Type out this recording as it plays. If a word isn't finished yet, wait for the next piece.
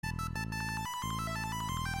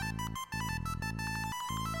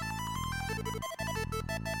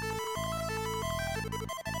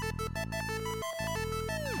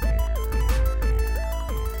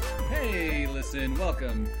Listen.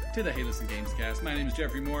 Welcome to the Hey Listen Gamescast. My name is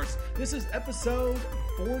Jeffrey Morse. This is episode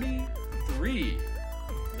 43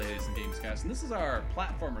 of the Hey Listen Gamescast, and this is our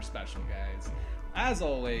platformer special, guys. As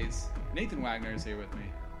always, Nathan Wagner is here with me.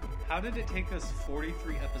 How did it take us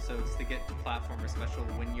 43 episodes to get to platformer special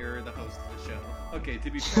when you're the host of the show? Okay, to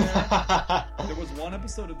be fair, there was one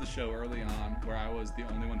episode of the show early on where I was the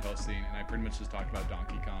only one hosting, and I pretty much just talked about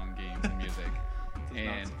Donkey Kong games and music. Does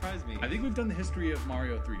not surprise me. I think we've done the history of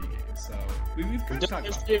Mario 3D games, so we've kind of talked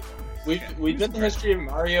about We've done the history of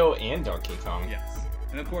Mario and Donkey Kong. Yes.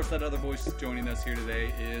 And of course, that other voice joining us here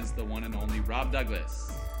today is the one and only Rob Douglas.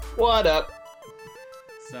 What up?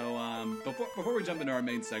 So, before we jump into our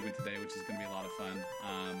main segment today, which is going to be a lot of fun,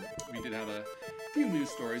 we did have a few news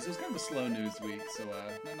stories. It was kind of a slow news week, so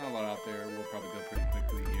not a lot out there. We'll probably go pretty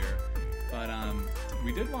quickly here. But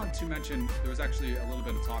we did want to mention, there was actually a little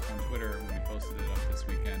bit of talk on Twitter when we posted it up this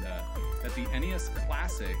weekend, that the NES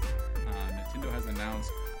Classic, Nintendo has announced,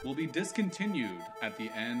 will be discontinued at the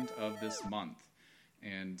end of this month.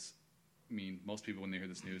 And, I mean, most people when they hear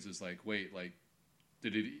this news is like, wait, like,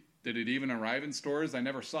 did it even arrive in stores? I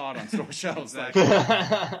never saw it on store shelves. Like,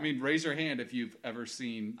 I mean, raise your hand if you've ever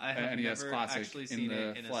seen an NES Classic in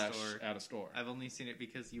the flesh at a store. I've only seen it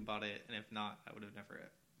because you bought it, and if not, I would have never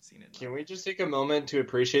seen it. Can we just take a moment to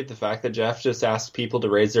appreciate the fact that Jeff just asked people to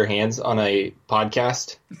raise their hands on a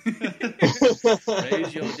podcast?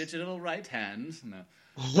 Raise your digital right hand. No.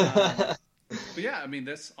 But yeah, I mean,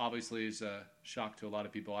 this obviously is a shock to a lot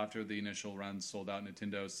of people. After the initial run sold out,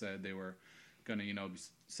 Nintendo said they were going to, be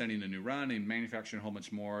sending a new run and manufacturing a whole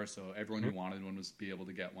bunch more, so everyone who wanted one was be able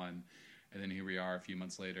to get one. And then here we are a few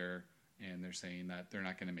months later, and they're saying that they're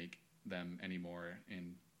not going to make them anymore.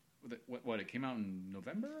 And what it came out in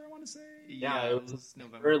November, I want to say? Yeah, it was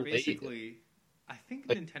November. Basically, I think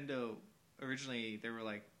Nintendo, originally, they were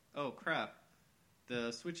like, oh, crap,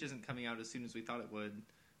 the Switch isn't coming out as soon as we thought it would.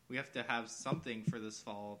 We have to have something for this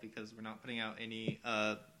fall because we're not putting out any,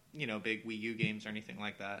 big Wii U games or anything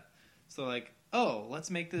like that. So like, oh,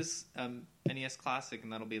 let's make this NES Classic,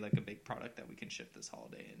 and that'll be like a big product that we can ship this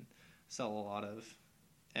holiday and sell a lot of.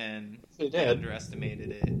 And they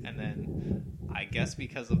underestimated it, and then I guess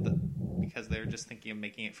because they were just thinking of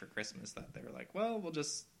making it for Christmas, that they were like, well, we'll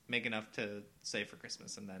just make enough to save for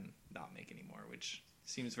Christmas and then not make any more, which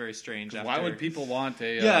seems very strange. Why would people want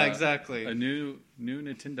exactly a new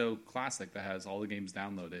Nintendo Classic that has all the games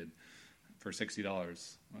downloaded for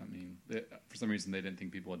 $60? I mean, for some reason they didn't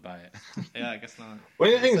think people would buy it. Yeah, I guess not.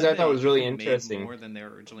 One of the things I thought was really interesting, more than they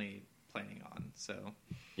were originally planning on. So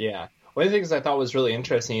yeah. One of the things I thought was really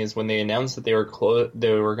interesting is when they announced that they were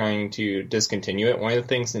going to discontinue it, one of the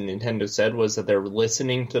things that Nintendo said was that they're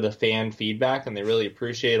listening to the fan feedback and they really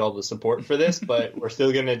appreciate all the support for this, but we're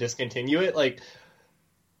still going to discontinue it. Like,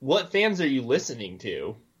 what fans are you listening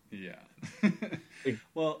to? Yeah.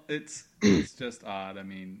 Well, it's just odd. I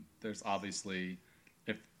mean, there's obviously,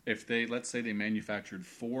 if they, let's say they manufactured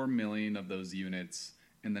 4 million of those units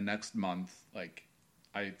in the next month, like,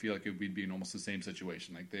 I feel like it would be in almost the same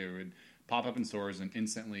situation. Like, they would pop up in stores and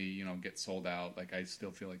instantly, get sold out. Like, I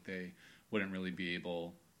still feel like they wouldn't really be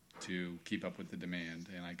able to keep up with the demand.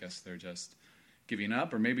 And I guess they're just giving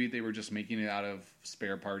up. Or maybe they were just making it out of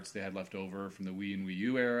spare parts they had left over from the Wii and Wii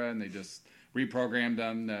U era, and they just reprogrammed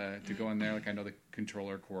them to go in there. Like, I know the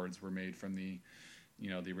controller cords were made from the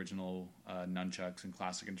original nunchucks and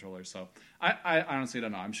classic controllers. So I honestly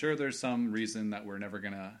don't know. I'm sure there's some reason that we're never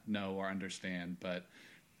going to know or understand. But,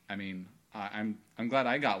 I mean, I'm glad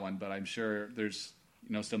I got one, but I'm sure there's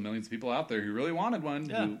still millions of people out there who really wanted one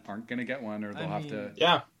who aren't going to get one, or they'll have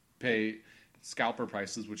to pay scalper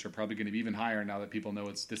prices, which are probably going to be even higher now that people know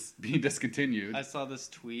it's being discontinued. I saw this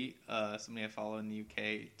tweet. Somebody I follow in the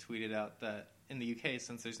UK tweeted out that in the UK,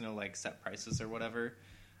 since there's no like set prices or whatever,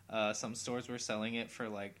 some stores were selling it for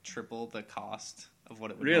like triple the cost of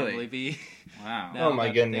what it would normally be. Wow. Oh my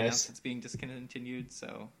goodness. It's being discontinued,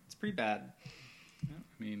 so it's pretty bad. Yeah,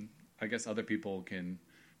 I mean, I guess other people can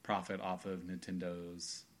profit off of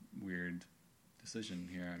Nintendo's weird decision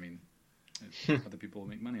here. I mean, other people will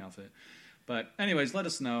make money off it. But anyways, let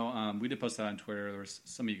us know. We did post that on Twitter. There was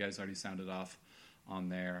some of you guys already sounded off on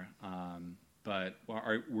there. But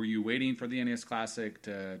were you waiting for the NES Classic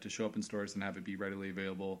to show up in stores and have it be readily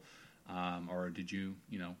available? Or did you,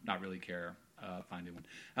 not really care finding one?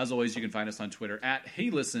 As always, you can find us on Twitter at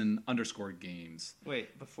HeyListen_games.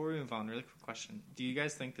 Wait, before we move on, really quick question. Do you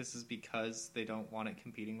guys think this is because they don't want it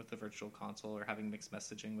competing with the Virtual Console or having mixed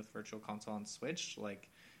messaging with Virtual Console on Switch? Like,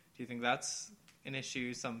 do you think that's an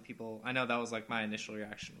issue? Some people... I know that was like my initial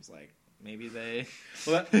reaction was like, maybe they...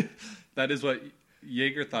 Well, that is what...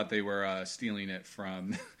 Jaeger thought they were stealing it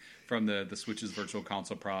from the Switch's Virtual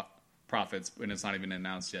Console profits when it's not even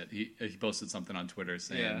announced yet. He posted something on Twitter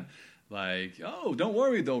saying, like, oh, don't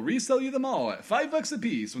worry, they'll resell you them all at $5 a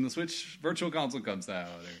piece when the Switch Virtual Console comes out,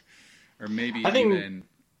 or maybe even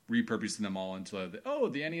repurposing them all into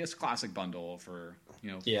the NES Classic bundle for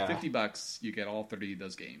 $50. You get all 30 of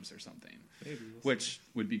those games or something, which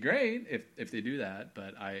would be great if they do that.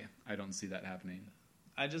 But I don't see that happening.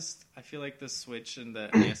 I feel like the Switch and the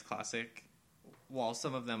NES Classic, while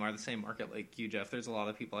some of them are the same market like you, Jeff, there's a lot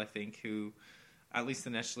of people I think who, at least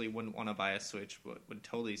initially, wouldn't want to buy a Switch, but would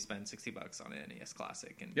totally spend $60 on an NES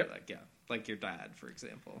Classic and be like your dad, for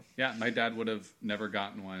example. Yeah, my dad would have never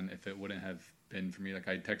gotten one if it wouldn't have been for me. Like,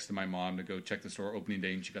 I texted my mom to go check the store opening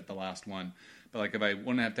day, and she got the last one. But like, if I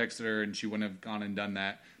wouldn't have texted her and she wouldn't have gone and done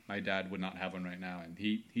that, my dad would not have one right now. And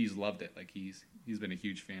he's loved it. Like, he's been a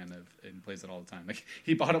huge fan of it and plays it all the time. Like,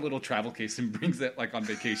 he bought a little travel case and brings it like on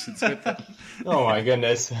vacations with him. Oh my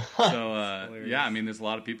goodness! So I mean, there's a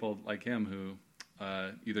lot of people like him who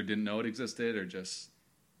either didn't know it existed or just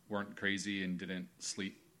weren't crazy and didn't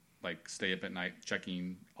sleep, like stay up at night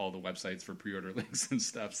checking all the websites for pre-order links and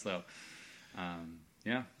stuff. So I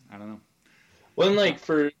don't know. Well, like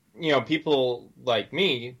for people like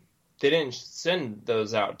me, they didn't send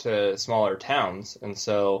those out to smaller towns, and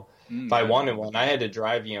so if I wanted one, I had to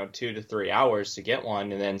drive 2 to 3 hours to get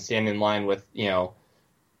one, and then stand in line with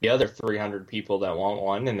the other 300 people that want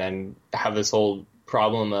one, and then have this whole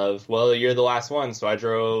problem of, well, you're the last one, so I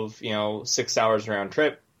drove 6 hours round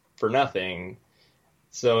trip for nothing.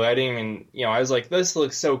 So I didn't even I was like, this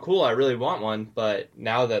looks so cool, I really want one, but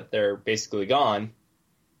now that they're basically gone,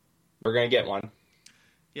 we're gonna get one.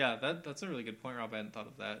 Yeah, that's a really good point, Rob. I hadn't thought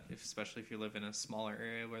of that, especially if you live in a smaller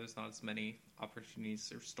area where there's not as many opportunities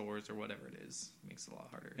or stores or whatever it is. It makes it a lot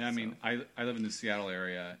harder. Yeah, I mean, I live in the Seattle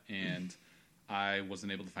area, and I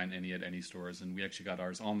wasn't able to find any at any stores, and we actually got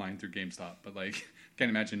ours online through GameStop. But like, I can't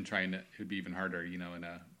imagine it would be even harder, in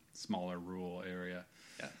a smaller rural area.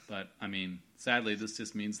 Yeah. But I mean, sadly, this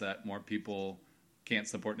just means that more people can't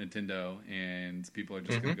support Nintendo, and people are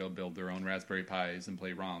just going to go build their own Raspberry Pis and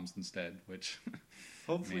play ROMs instead, which...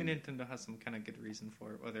 Hopefully Nintendo has some kind of good reason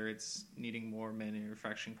for it, whether it's needing more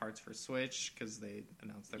manufacturing parts for Switch, because they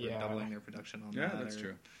announced they were doubling their production on that. Yeah, that's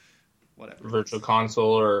true. Whatever. Virtual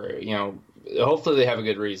console, or, hopefully they have a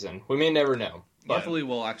good reason. We may never know. Hopefully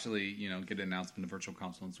we'll actually, get an announcement of Virtual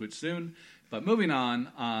Console and Switch soon. But moving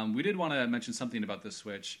on, we did want to mention something about the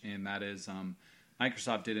Switch, and that is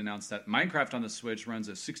Microsoft did announce that Minecraft on the Switch runs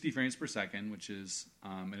at 60 frames per second, which is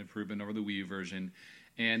an improvement over the Wii U version,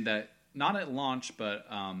 and that not at launch, but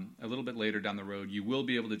a little bit later down the road, you will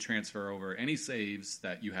be able to transfer over any saves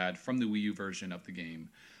that you had from the Wii U version of the game,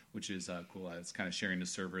 which is cool. It's kind of sharing the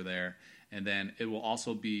server there. And then it will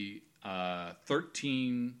also be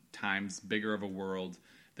 13 times bigger of a world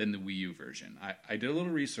than the Wii U version. I did a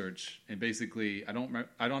little research, and basically, I don't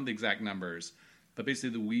have the exact numbers, but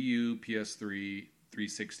basically the Wii U, PS3,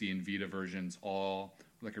 360, and Vita versions all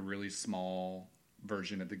like a really small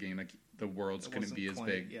version of the game. Like, the worlds couldn't be as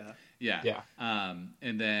big. Yeah.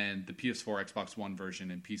 And then the PS4, Xbox One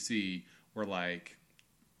version, and PC were like,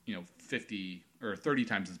 50 or 30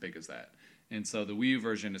 times as big as that. And so the Wii U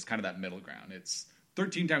version is kind of that middle ground. It's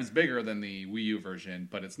 13 times bigger than the Wii U version,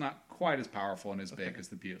 but it's not quite as powerful and as big as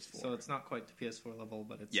the PS4. So it's not quite the PS4 level,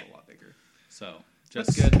 but it's a lot bigger. So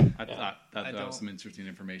that's good. I thought that was some interesting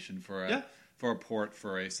information for a port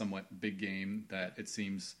for a somewhat big game that it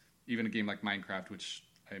seems, even a game like Minecraft, which,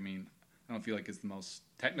 I mean, I don't feel like it's the most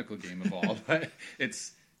technical game of all, but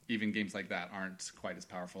it's even games like that aren't quite as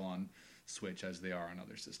powerful on Switch as they are on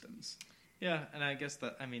other systems. Yeah, and I guess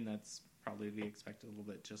that's probably to be expected a little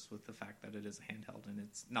bit, just with the fact that it is a handheld and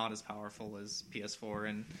it's not as powerful as PS4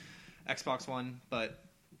 and Xbox One, but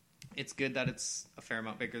it's good that it's a fair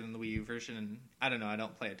amount bigger than the Wii U version. And I don't know, I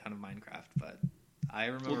don't play a ton of Minecraft, but I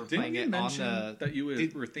remember playing it on the... that you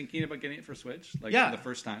were thinking about getting it for Switch? For the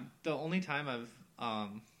first time? The only time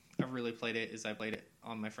I've really played it is I played it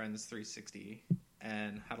on my friend's 360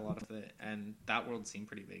 and had a lot of it, and that world seemed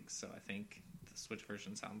pretty big, so I think the Switch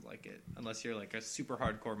version sounds like it. Unless you're like a super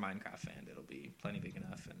hardcore Minecraft fan, it'll be plenty big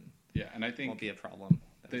enough, and I think won't be a problem.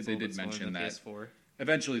 They did mention that PS4.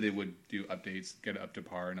 Eventually they would do updates, get it up to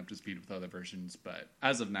par and up to speed with other versions, but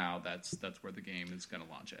as of now, that's where the game is going to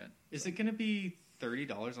launch at. Is it going to be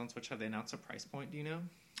 $30 on Switch? Have they announced a price point? Do you know?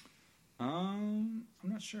 I'm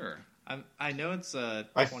not sure. I know it's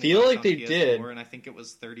I feel like they PS4, did, and I think it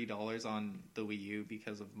was $30 on the Wii U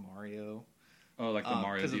because of Mario. Oh, like the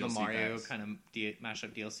Mario DLC because of the Mario packs. kind of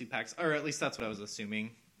mashup DLC packs, or at least that's what I was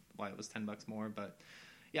assuming. Why it was $10 more, but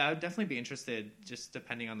yeah, I would definitely be interested. Just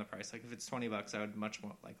depending on the price, like if it's $20, I would much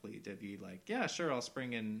more likely to be like, yeah, sure, I'll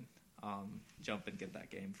spring in jump and get that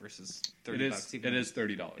game versus $30. It is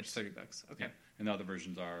 $30. It's $30. Okay. Yeah. And the other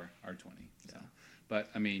versions are 20. So. Yeah. But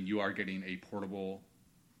I mean, you are getting a portable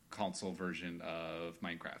console version of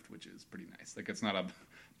Minecraft, which is pretty nice. Like, it's not a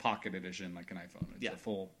pocket edition like an iPhone. It's a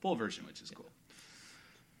full version, which is cool.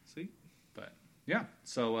 Sweet. But yeah,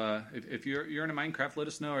 so if you're into Minecraft, let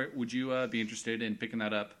us know. Or would you be interested in picking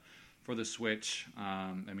that up for the Switch?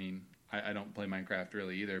 I mean, I don't play Minecraft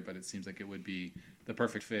really either, but it seems like it would be the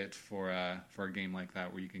perfect fit for a game like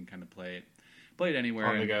that, where you can kind of play it anywhere.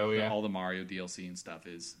 On the go, yeah. All the Mario DLC and stuff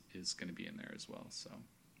is going to be in there as well. So,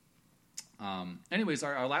 anyways,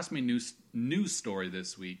 our last main news story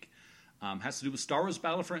this week has to do with Star Wars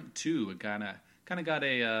Battlefront 2. It kind of got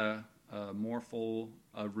a more full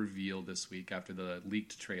reveal this week after the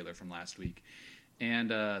leaked trailer from last week. And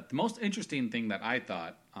the most interesting thing that I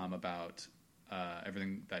thought about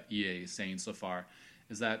everything that EA is saying so far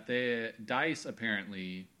is that DICE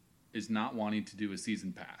apparently is not wanting to do a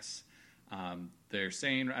season pass. They're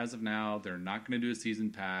saying as of now they're not going to do a season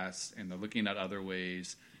pass, and they're looking at other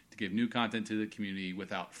ways to give new content to the community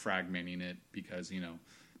without fragmenting it, because,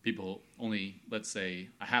 people only, let's say,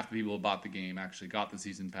 half the people who bought the game actually got the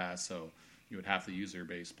season pass, so you would have the user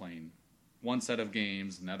base playing one set of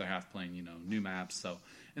games and the other half playing, new maps. So,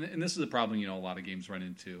 and this is a problem, a lot of games run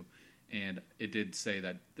into. And it did say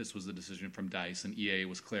that this was a decision from DICE, and EA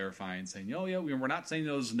was clarifying, saying, oh, yeah, we're not saying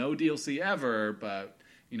there's no DLC ever, but,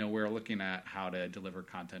 we're looking at how to deliver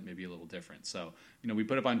content maybe a little different. So, we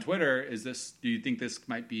put up on Twitter, do you think this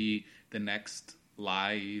might be the next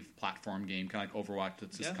live platform game, kind of like Overwatch,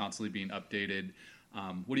 that's just constantly being updated?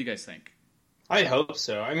 What do you guys think? I hope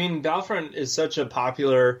so. I mean, Battlefront is such a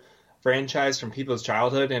popular franchise from people's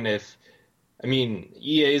childhood, and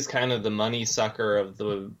EA is kind of the money sucker of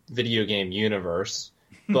the video game universe.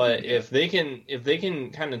 But if they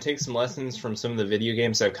can kind of take some lessons from some of the video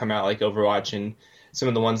games that have come out, like Overwatch and some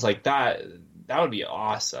of the ones like that, that would be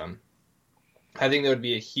awesome. I think that would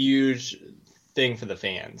be a huge thing for the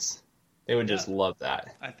fans. They would just love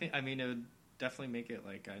that. It would definitely make it,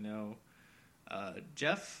 like, I know,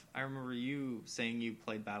 Jeff, I remember you saying you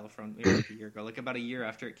played Battlefront maybe like a year ago, like about a year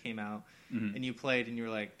after it came out, and you played and you were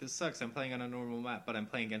like, this sucks, I'm playing on a normal map, but I'm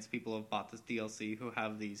playing against people who have bought this DLC who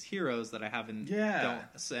have these heroes that I haven't,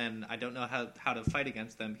 and I don't know how to fight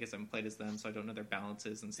against them because I haven't played as them, so I don't know their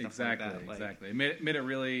balances and stuff like that. Exactly. It made it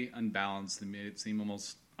really unbalanced. It made it seem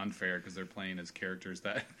almost unfair because they're playing as characters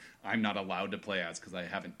that I'm not allowed to play as because I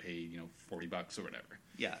haven't paid, $40 or whatever.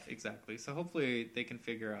 Yeah, exactly. So hopefully they can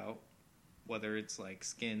figure out whether it's like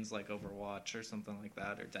skins like Overwatch or something like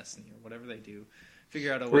that, or Destiny or whatever they do,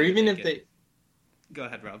 figure out a way. Or even if they go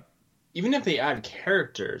ahead, Rob. Even if they add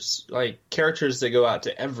characters, like characters that go out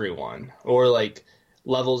to everyone, or like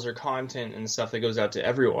levels or content and stuff that goes out to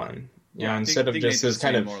everyone. Instead of just this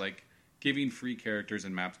kind of more like giving free characters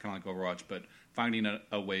and maps, kind of like Overwatch, but finding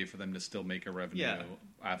a way for them to still make a revenue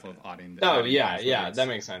off of adding. That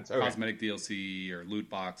makes sense. Okay. Cosmetic DLC or loot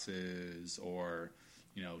boxes or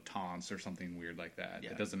taunts or something weird like that.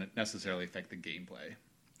 It doesn't necessarily affect the gameplay.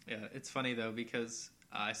 Yeah, it's funny though because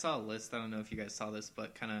I saw a list. I don't know if you guys saw this,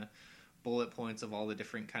 but kind of bullet points of all the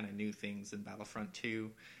different kind of new things in Battlefront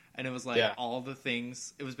 2. And it was like all the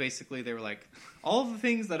things. It was basically they were like all the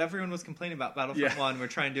things that everyone was complaining about Battlefront 1. We're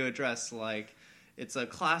trying to address, like it's a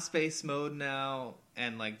class-based mode now,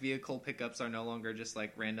 and like vehicle pickups are no longer just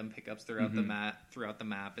like random pickups throughout the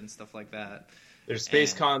map and stuff like that. There's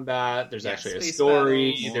space combat. There's actually a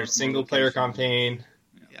story. There's single player campaign.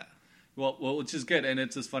 Yeah. Well, which is good, and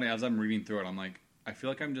it's just funny as I'm reading through it. I'm like, I feel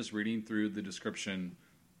like I'm just reading through the description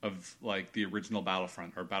of like the original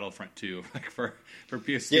Battlefront or Battlefront 2, like for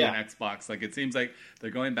PS2 and Xbox. Like it seems like they're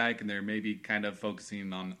going back and they're maybe kind of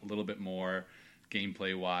focusing on a little bit more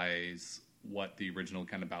gameplay wise what the original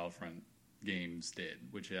kind of Battlefront games did,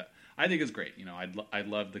 which I think is great. I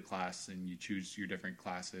love the class, and you choose your different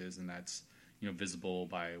classes, and that's visible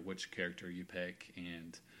by which character you pick,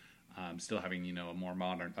 and still having a more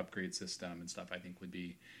modern upgrade system and stuff I think would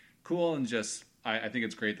be cool. And just I think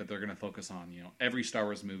it's great that they're going to focus on every Star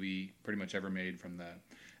Wars movie pretty much ever made, from the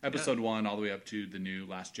episode 1 all the way up to the new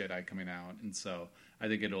Last Jedi coming out. And so I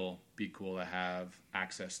think it'll be cool to have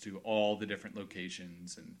access to all the different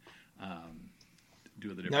locations and do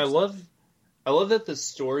the different stuff. I love that the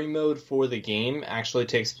story mode for the game actually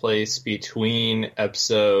takes place between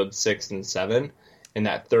episode 6 and 7, in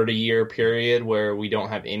that 30-year period where we don't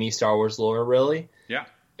have any Star Wars lore, really. Yeah.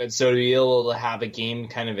 And so to be able to have a game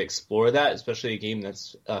kind of explore that, especially a game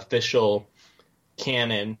that's official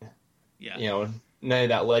canon, none of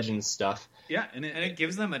that legend stuff. Yeah, and it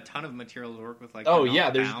gives them a ton of material to work with. Like,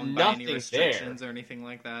 there's nothing by any restrictions or anything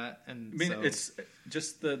like that. And I mean, it's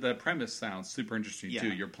just the premise sounds super interesting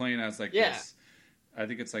too. You're playing as like this. I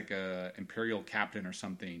think it's like a Imperial captain or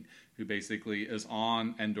something who basically is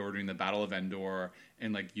on Endor during the Battle of Endor,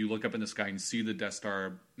 and like you look up in the sky and see the Death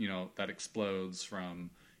Star, that explodes from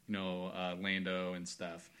Lando and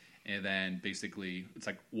stuff, and then basically it's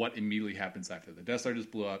like what immediately happens after the Death Star just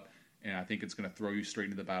blew up, and I think it's going to throw you straight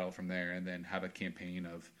into the battle from there, and then have a campaign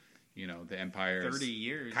of the Empire's 30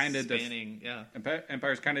 years kind of spanning,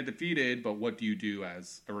 Empire's kind of defeated, but what do you do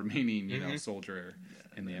as a remaining soldier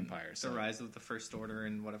in the Empire? So the rise of the First Order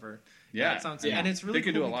and whatever. Yeah, that sounds, and it's really they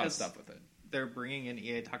could cool do a lot of stuff with it. They're bringing in,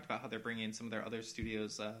 EA talked about how they're bringing in some of their other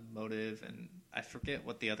studios, Motive, and I forget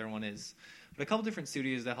what the other one is, but a couple different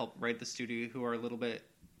studios that help write the studio who are a little bit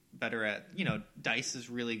better at, DICE is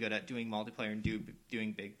really good at doing multiplayer and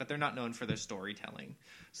doing big, but they're not known for their storytelling.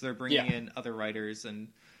 So they're bringing in other writers and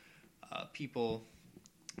people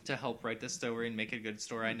to help write this story and make it a good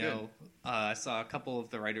story. I know I saw a couple of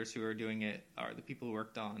the writers who are doing it are the people who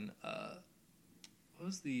worked on what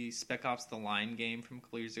was the Spec Ops The Line game from a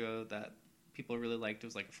couple years ago that people really liked. It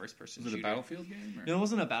was like a first-person shooter. Was it a Battlefield game? Or? No, it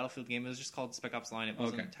wasn't a Battlefield game. It was just called Spec Ops The Line. It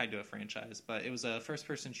wasn't tied to a franchise, but it was a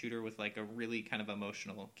first-person shooter with like a really kind of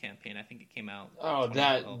emotional campaign. I think it came out. Oh,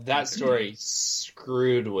 that story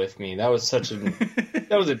screwed with me. That was such a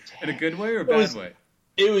that was in a good way or a bad way?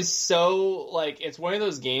 It was so, like, it's one of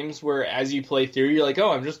those games where as you play through, you're like,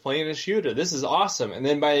 oh, I'm just playing a shooter. This is awesome. And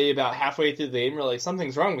then by about halfway through the game, you're like,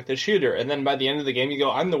 something's wrong with this shooter. And then by the end of the game, you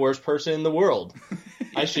go, I'm the worst person in the world.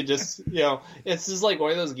 I should just, it's just like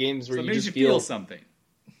one of those games where you just feel something.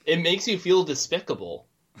 It makes you feel despicable.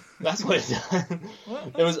 That's what it does.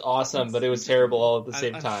 It was awesome, but it was terrible all at the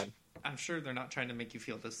same time. I'm sure they're not trying to make you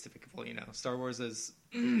feel despicable, Star Wars is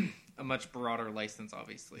a much broader license,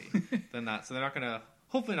 obviously, than that. So they're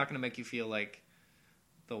hopefully not going to make you feel like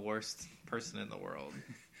the worst person in the world.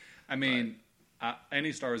 I mean,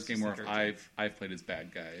 any Star Wars game where I've played as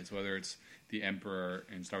bad guys, whether it's the Emperor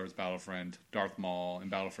in Star Wars Battlefront, Darth Maul in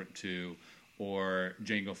Battlefront 2, or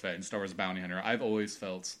Jango Fett in Star Wars Bounty Hunter, I've always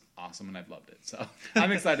felt awesome and I've loved it. So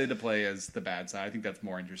I'm excited to play as the bad side. I think that's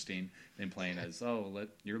more interesting than playing as,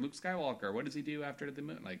 you're Luke Skywalker. What does he do after the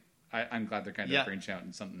moon? Like, I'm glad they're kind of branching out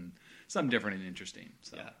in something different and interesting.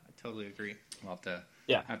 So yeah, I totally agree. We'll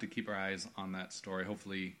have to keep our eyes on that story.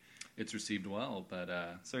 Hopefully it's received well. But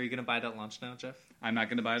so are you going to buy it at launch now, Jeff? I'm not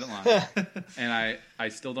going to buy it at launch. And I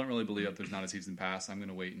still don't really believe that there's not a season pass. I'm going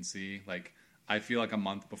to wait and see. Like, I feel like a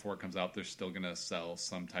month before it comes out, they're still going to sell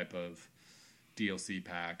some type of DLC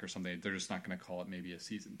pack or something. They're just not going to call it maybe a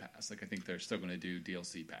season pass. Like, I think they're still going to do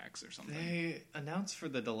DLC packs or something. They announced for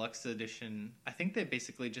the deluxe edition, I think they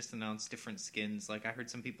basically just announced different skins. Like, I heard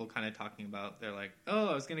some people kind of talking about, they're like, oh,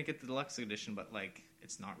 I was going to get the deluxe edition, but like,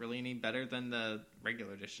 it's not really any better than the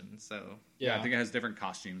regular edition. So yeah, I think it has different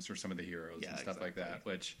costumes for some of the heroes and stuff like that,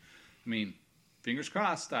 which, I mean, fingers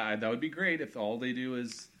crossed, that would be great if all they do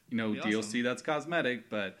is, DLC awesome. That's cosmetic,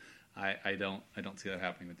 but I don't see that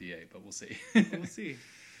happening with EA, but we'll see. We'll see.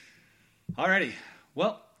 Alrighty.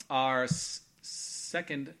 Well, our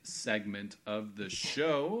second segment of the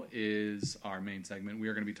show is our main segment. We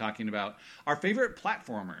are going to be talking about our favorite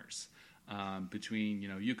platformers. Between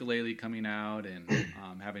Yooka-Laylee coming out and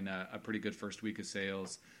having a pretty good first week of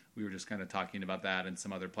sales, we were just kind of talking about that and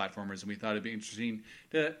some other platformers, and we thought it'd be interesting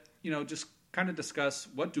to just kind of discuss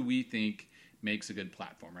what do we think makes a good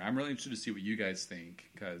platformer. I'm really interested to see what you guys think,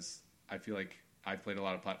 because I feel like I've played a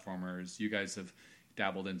lot of platformers. You guys have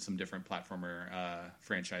dabbled in some different platformer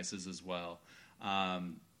franchises as well.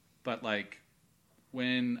 But like,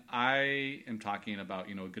 when I am talking about,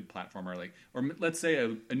 a good platformer, like, or let's say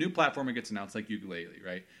a new platformer gets announced like Yooka-Laylee,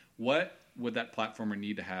 right? What would that platformer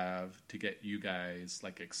need to have to get you guys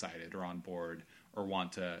like excited or on board or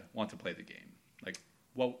want to play the game? Like,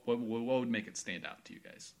 what would make it stand out to you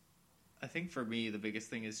guys? I think for me, the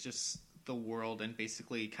biggest thing is just the world and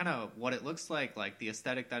basically kind of what it looks like the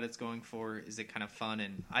aesthetic that it's going for. Is it kind of fun?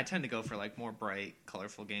 And I tend to go for like more bright,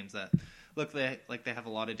 colorful games that look like they have a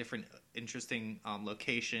lot of different interesting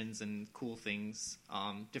locations and cool things,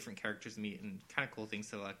 different characters to meet, and kind of cool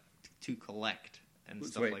things to collect and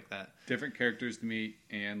stuff like that. Different characters to meet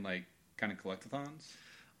and like kind of collectathons?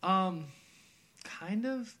 Kind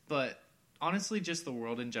of, but honestly just the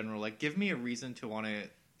world in general. Like, give me a reason to want to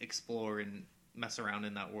explore and mess around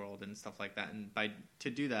in that world and stuff like that. And to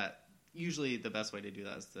do that, usually the best way to do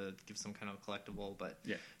that is to give some kind of collectible, but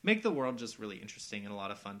make the world just really interesting and a lot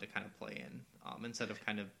of fun to kind of play in, instead of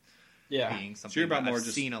kind of being something so you're about that more I've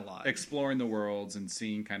just seen a lot. Exploring the worlds and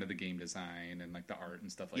seeing kind of the game design and like the art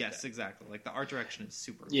and stuff like that. Yes, exactly. Like the art direction is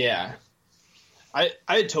super cool.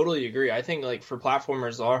 I totally agree. I think like for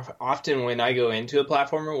platformers, often when I go into a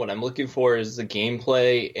platformer, what I'm looking for is the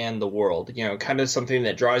gameplay and the world. You know, kind of something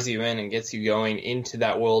that draws you in and gets you going into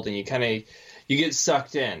that world, and you get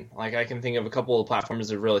sucked in. Like I can think of a couple of platformers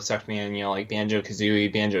that really sucked me in. You know, like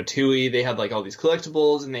Banjo-Kazooie, Banjo-Tooie. They had like all these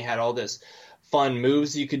collectibles, and they had all this fun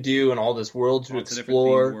moves you could do, and all this world to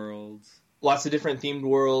explore. Lots of different themed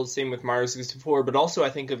worlds. Same with Mario 64, but also I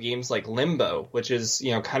think of games like Limbo, which is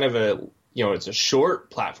kind of a it's a short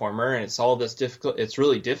platformer, and it's all this difficult. It's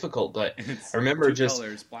really difficult, but I remember just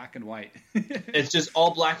colors, black and white. It's just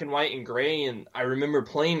all black and white and gray, and I remember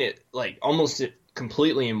playing it like almost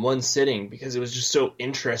completely in one sitting because it was just so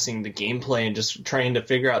interesting, the gameplay and just trying to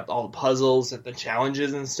figure out all the puzzles and the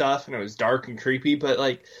challenges and stuff. And it was dark and creepy, but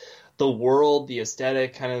like the world, the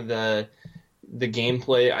aesthetic, kind of the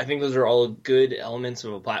gameplay, I think those are all good elements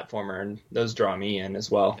of a platformer, and those draw me in as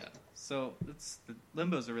well. Yeah. So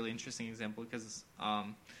Limbo is a really interesting example because,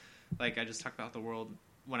 like I just talked about the world.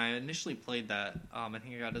 When I initially played that, I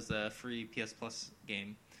think I got it as a free PS Plus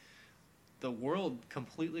game. The world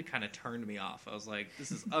completely kind of turned me off. I was like,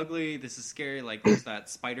 "This is ugly. This is scary." Like there's that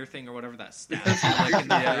spider thing or whatever that stabs you, like in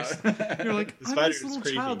the first. You're like, "I'm this little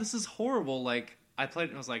child. This is horrible." Like I played it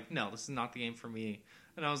and I was like, "No, this is not the game for me."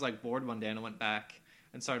 And I was like bored one day and I went back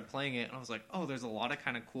and started playing it and I was like, "Oh, there's a lot of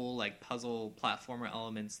kind of cool like puzzle platformer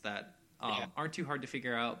elements that aren't too hard to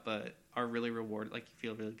figure out, but are really rewarded. Like you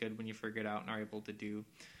feel really good when you figure it out and are able to do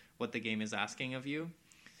what the game is asking of you."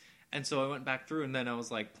 And so I went back through, and then I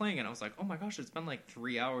was like playing it. And I was like, "Oh my gosh, it's been like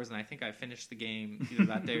 3 hours, and I think I finished the game either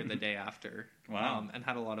that day or the day after." Wow! And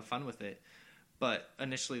had a lot of fun with it. But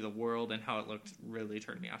initially, the world and how it looked really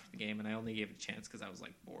turned me off the game, and I only gave it a chance because I was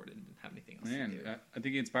like bored and didn't have anything else to do. I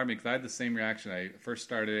think it inspired me because I had the same reaction. I first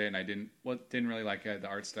started it, and I didn't really like it. The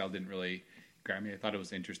art style didn't really grab me. I thought it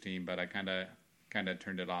was interesting, but I kind of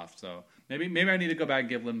turned it off. So maybe I need to go back and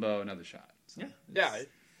give Limbo another shot. So. Yeah.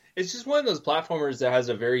 It's just one of those platformers that has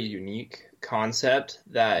a very unique concept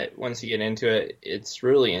that once you get into it, it's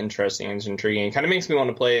really interesting and intriguing. It kind of makes me want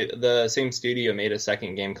to play. The same studio made a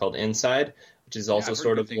second game called Inside, which is also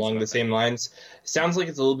sort of along the same lines. Sounds like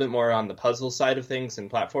it's a little bit more on the puzzle side of things than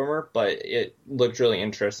platformer, but it looked really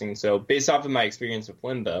interesting. So based off of my experience with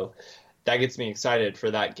Limbo, that gets me excited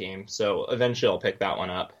for that game. So eventually I'll pick that one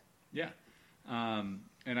up. Yeah. And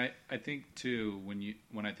I think too,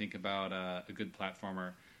 when I think about a good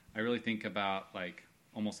platformer, I really think about like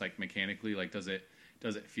almost like mechanically, like does it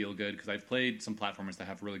feel good? Because I've played some platformers that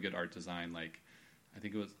have really good art design. Like I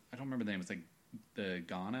think I don't remember the name. It's like the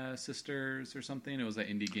Ghana Sisters or something. It was an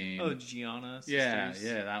indie game. Oh, Gianna Sisters.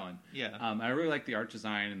 Yeah, that one. Yeah. I really liked the art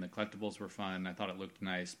design and the collectibles were fun. I thought it looked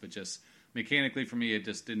nice, but just mechanically for me, it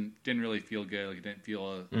just didn't really feel good. Like it didn't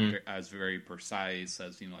feel as very precise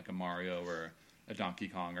as like a Mario or a Donkey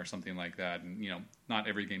Kong or something like that. And not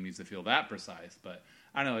every game needs to feel that precise, but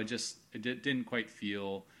I don't know. It didn't quite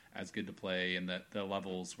feel as good to play, and that the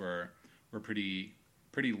levels were pretty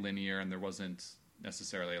linear, and there wasn't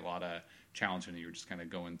necessarily a lot of challenge in it. You were just kind of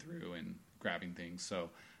going through and grabbing things. So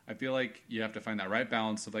I feel like you have to find that right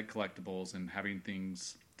balance of like collectibles and having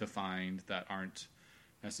things defined that aren't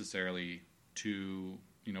necessarily too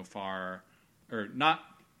far or not.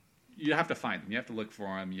 You have to find them. You have to look for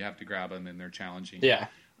them. You have to grab them, and they're challenging. Yeah.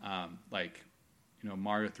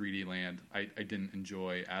 Mario 3D Land, I didn't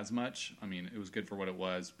enjoy as much. I mean, it was good for what it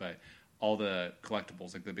was, but all the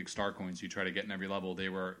collectibles, like the big star coins you try to get in every level, they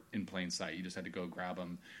were in plain sight. You just had to go grab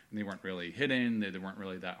them, and they weren't really hidden. They weren't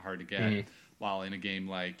really that hard to get. Mm-hmm. While in a game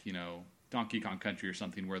like, Donkey Kong Country or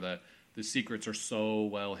something where the secrets are so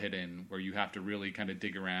well hidden, where you have to really kind of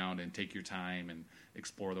dig around and take your time and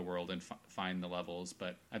explore the world and find the levels.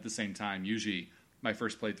 But at the same time, usually my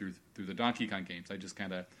first playthrough through the Donkey Kong games, I just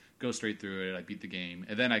kind of go straight through it. I beat the game,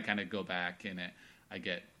 and then I kind of go back and I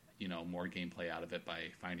get more gameplay out of it by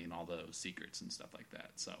finding all those secrets and stuff like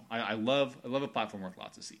that. So I love a platform with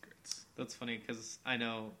lots of secrets. That's funny because I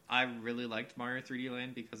know I really liked Mario 3D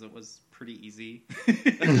Land because it was pretty easy, so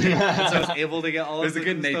I was able to get all of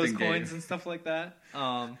those coins and stuff like that.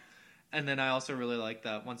 And then I also really liked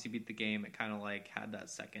that once you beat the game, it kind of like had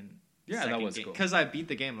that second. Yeah, that was cool. Because I beat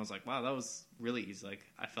the game and I was like, wow, that was really easy. Like,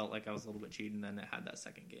 I felt like I was a little bit cheated, and then it had that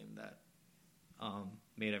second game that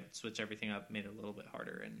made it switch everything up, made it a little bit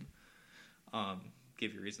harder, and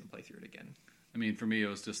gave you a reason to play through it again. I mean, for me, it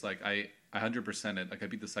was just like I 100% it. Like, I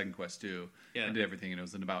beat the second quest too. Yeah. I did everything, and it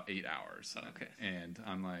was in about 8 hours. Okay. And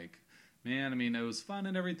I'm like, man, I mean, it was fun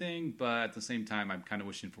and everything, but at the same time, I'm kind of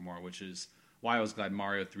wishing for more, which is why I was glad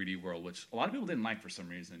Mario 3D World, which a lot of people didn't like for some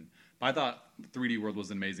reason. But I thought 3D World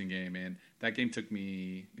was an amazing game, and that game took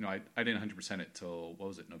me, I didn't 100% it till, what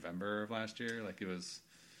was it, November of last year? Like, it was...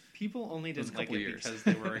 People only didn't like it years. because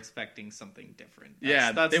they were expecting something different.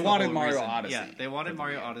 They wanted Mario reason. Odyssey. Yeah, they wanted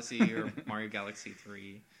Mario Odyssey or Mario Galaxy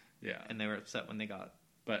 3. Yeah. And they were upset when they got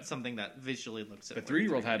something that visually looks similar. The 3D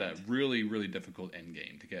World had a really, really difficult end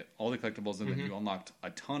game to get all the collectibles, and then you unlocked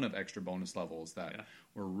a ton of extra bonus levels that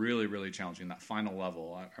were really, really challenging. That final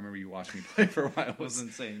level, I remember you watching me play for a while. It was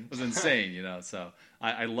insane. It was insane, So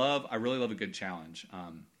I really love a good challenge.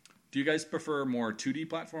 Do you guys prefer more 2D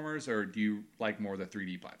platformers, or do you like more the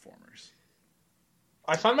 3D platformers?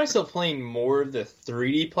 I find myself playing more of the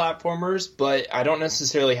 3D platformers, but I don't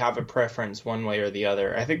necessarily have a preference one way or the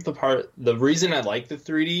other. I think the reason I like the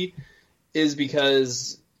 3D is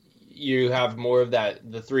because you have more of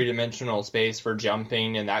the three-dimensional space for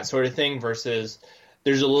jumping and that sort of thing, versus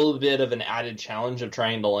there's a little bit of an added challenge of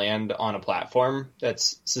trying to land on a platform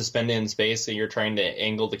that's suspended in space, so you're trying to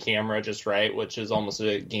angle the camera just right, which is almost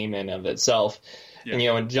a game in of itself.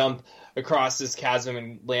 Yeah. And jump across this chasm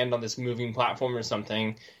and land on this moving platform or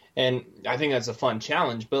something. And I think that's a fun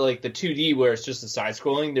challenge. But like the 2D, where it's just a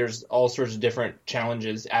side-scrolling, there's all sorts of different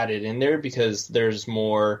challenges added in there, because there's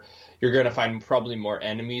more. You're going to find probably more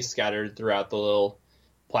enemies scattered throughout the little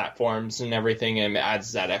platforms and everything, and it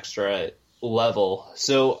adds that extra level.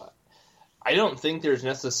 So I don't think there's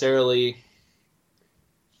necessarily.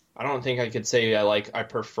 I don't think I could say I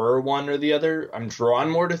prefer one or the other. I'm drawn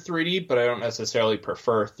more to 3D, but I don't necessarily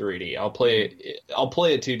prefer 3D. I'll play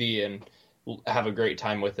a 2D and have a great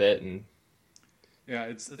time with it. And yeah,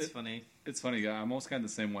 it's funny. It's funny. Yeah, I'm almost kind of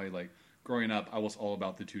the same way. Like growing up, I was all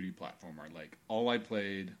about the 2D platformer. Like all I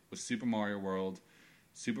played was Super Mario World,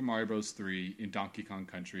 Super Mario Bros. 3, and Donkey Kong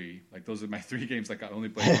Country. Like those are my 3 games like I only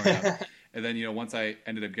played growing up. And then once I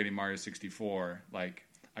ended up getting Mario 64, like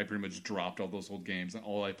I pretty much dropped all those old games, and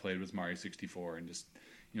all I played was Mario 64, and just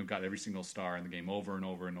got every single star in the game over and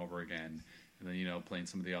over and over again. And then playing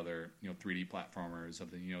some of the other 3D platformers of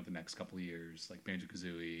the the next couple of years, like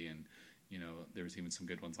Banjo-Kazooie, and there was even some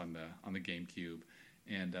good ones on the GameCube,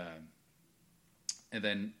 and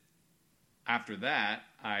then after that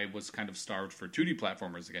I was kind of starved for 2D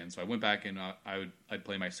platformers again. So I went back and I'd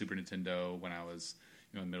play my Super Nintendo when I was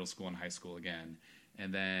in middle school and high school again,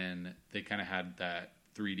 and then they kind of had that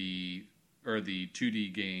 3D or the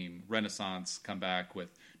 2D game renaissance come back with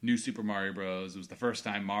New Super Mario Bros. It was the first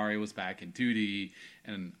time Mario was back in 2D,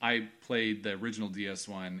 and I played the original DS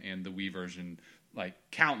one and the Wii version like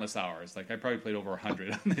countless hours. Like I probably played over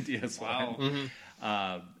 100 on the DS wow. one,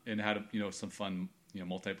 and had some fun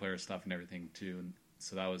multiplayer stuff and everything too. And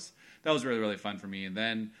so that was really, really fun for me. And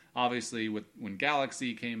then obviously when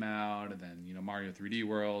Galaxy came out, and then Mario 3D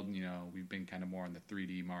World, we've been kind of more on the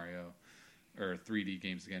 3D Mario or 3D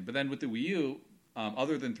games again. But then with the Wii U,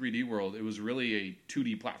 other than 3D World, it was really a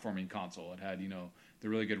 2D platforming console. It had the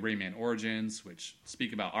really good Rayman Origins, which,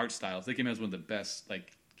 speak about art styles, they came out as one of the best game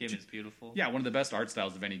is beautiful. Yeah, one of the best art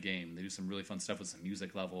styles of any game. They do some really fun stuff with some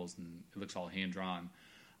music levels, and it looks all hand drawn.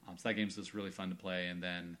 So that game's just really fun to play. And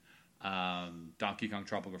then Donkey Kong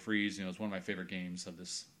Tropical Freeze, is one of my favorite games of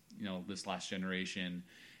this this last generation.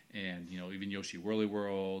 And even Yoshi Whirly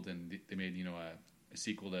World, and they made a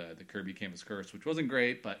sequel to the Kirby Canvas Curse, which wasn't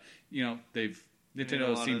great, but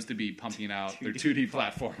Nintendo seems to be pumping out their 2D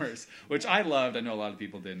platformers, which I loved. I know a lot of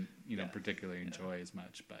people didn't particularly enjoy as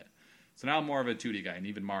much, but so now I'm more of a 2D guy. And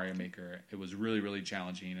even Mario Maker, it was really, really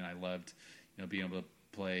challenging, and I loved being able to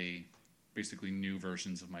play basically new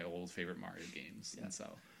versions of my old favorite Mario games. And so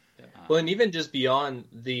well, and even just beyond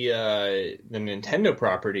the Nintendo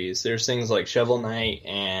properties, there's things like Shovel Knight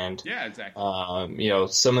and exactly.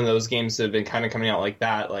 Some of those games that have been kind of coming out like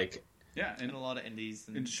that, like and a lot of indies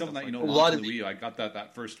and Shovel Knight. Like a lot of the Wii U. I got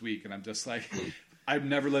that first week, and I'm just like, I'm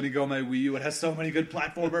never letting go of my Wii U. It has so many good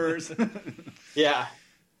platformers. Yeah,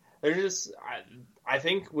 there's just I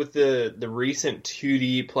think with the recent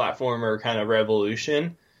 2D platformer kind of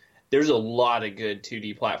revolution, there's a lot of good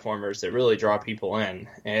 2D platformers that really draw people in,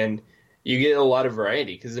 and you get a lot of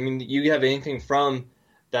variety. Because, you have anything from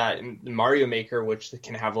that Mario Maker, which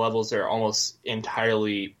can have levels that are almost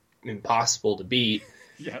entirely impossible to beat.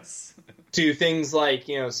 Yes. To things like,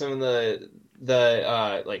 some of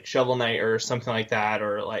the like Shovel Knight or something like that,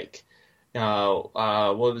 or like,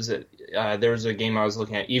 what was it? There was a game I was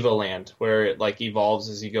looking at, Evoland, where it like evolves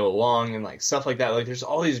as you go along and like stuff like that. Like there's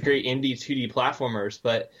all these great indie 2D platformers,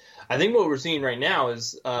 but I think what we're seeing right now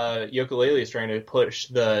is Yooka-Laylee is trying to push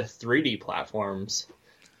the 3D platforms.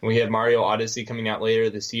 We have Mario Odyssey coming out later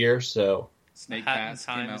this year, so Snake Pass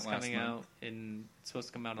came out is coming out, and it's supposed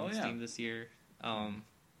to come out on Steam this year. I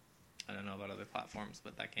don't know about other platforms,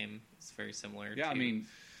 but that game is very similar. Yeah,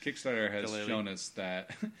 Kickstarter has shown us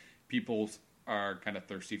that people are kind of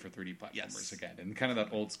thirsty for 3D platformers again, and kind of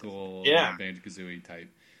that old school Banjo-Kazooie type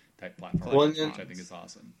type platform, which I think is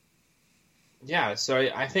awesome. Yeah, so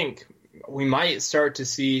I think we might start to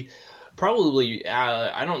see. Probably,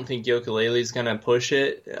 I don't think Yooka-Laylee is going to push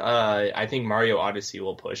it. I think Mario Odyssey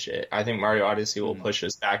will push it. I think Mario Odyssey will push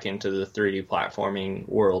us back into the 3D platforming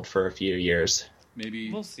world for a few years.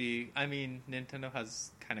 Maybe. We'll see. I mean, Nintendo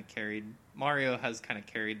has kind of carried... Mario has kind of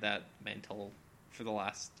carried that mantle for the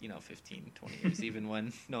last, 15, 20 years, even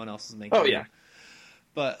when no one else is making it. Oh, yeah.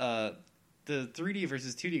 But the 3D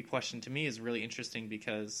versus 2D question to me is really interesting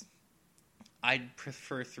because I'd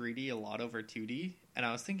prefer 3D a lot over 2D. And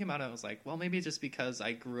I was thinking about it, I was like, well, maybe just because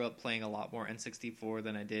I grew up playing a lot more N64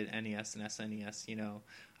 than I did NES and SNES,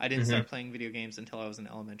 I didn't start playing video games until I was in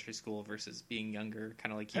elementary school versus being younger,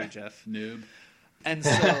 kind of like you, Jeff. Noob. And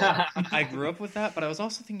so I grew up with that, but I was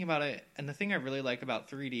also thinking about it, and the thing I really like about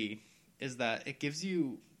 3D is that it gives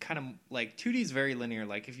you kind of, like, 2D is very linear.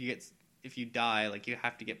 Like, if you die, like, you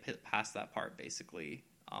have to get past that part, basically.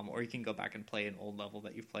 Or you can go back and play an old level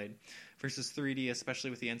that you've played. Versus 3D,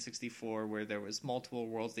 especially with the N64, where there was multiple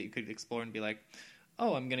worlds that you could explore and be like,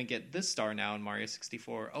 oh, I'm going to get this star now in Mario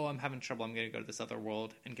 64. Oh, I'm having trouble. I'm going to go to this other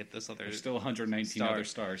world and get this other There's still 119 other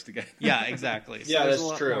stars to get. Yeah, exactly. So yeah, there's that's a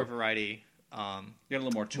lot true. more variety. You get a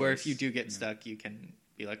little more choice. Where if you do get stuck, you can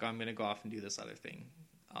be like, oh, I'm going to go off and do this other thing.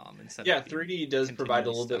 Instead Yeah, of 3D does provide a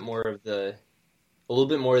little stuck. bit more of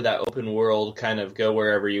that open world kind of go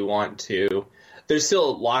wherever you want to. There's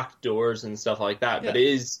still locked doors and stuff like that, but it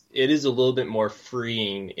is a little bit more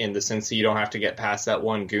freeing in the sense that you don't have to get past that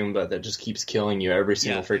one Goomba that just keeps killing you every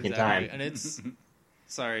single freaking time. And it's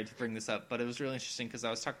sorry to bring this up, but it was really interesting because I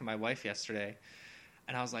was talking to my wife yesterday,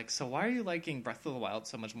 and I was like, so why are you liking Breath of the Wild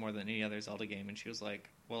so much more than any other Zelda game? And she was like,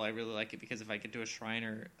 well, I really like it because if I get to a shrine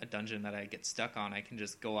or a dungeon that I get stuck on, I can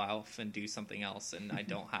just go off and do something else, and I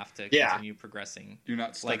don't have to continue progressing. You're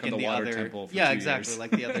not stuck like in the water other, temple for 2 exactly, years.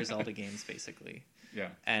 like the other Zelda games, basically. Yeah.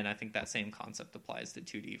 And I think that same concept applies to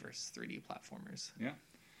 2D versus 3D platformers. Yeah.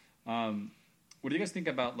 What do you guys think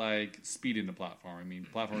about, like, speed in the platform? I mean,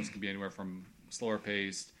 platforms can be anywhere from slower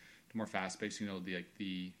paced to more fast paced.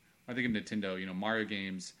 I think of Nintendo, Mario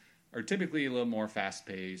games are typically a little more fast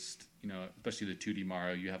paced, especially the 2D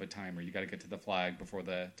Mario. You have a timer. You got to get to the flag before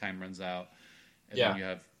the time runs out. And then you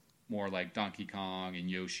have more like Donkey Kong and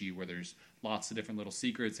Yoshi where there's lots of different little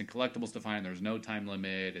secrets and collectibles to find. There's no time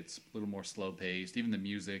limit. It's a little more slow paced. Even the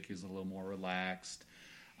music is a little more relaxed.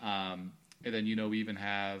 And then, we even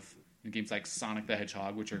have games like Sonic the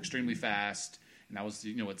Hedgehog, which are extremely fast. And that was,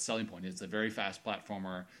 its selling point. It's a very fast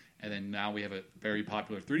platformer. And then now we have a very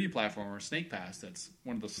popular 3D platformer, Snake Pass. That's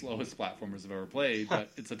one of the slowest platformers I've ever played,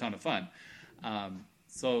 but it's a ton of fun.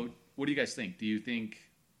 So what do you guys think? Do you think,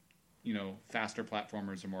 faster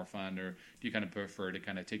platformers are more fun, or do you kind of prefer to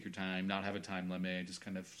kind of take your time, not have a time limit, just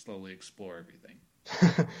kind of slowly explore everything?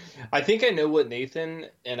 I think I know what Nathan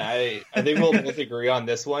and I think we'll both agree on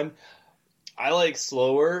this one. I like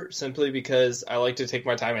slower simply because I like to take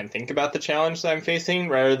my time and think about the challenge that I'm facing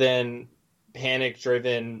rather than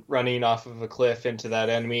panic-driven running off of a cliff into that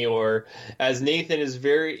enemy, or as Nathan is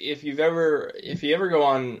if you ever go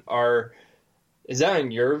on our... Is that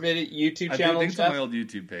on your YouTube channel? I think it's on my old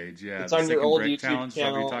YouTube page. Yeah, it's on your old YouTube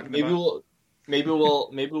channel. Maybe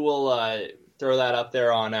we'll throw that up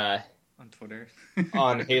there on Twitter,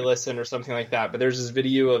 on Hey Listen or something like that. But there's this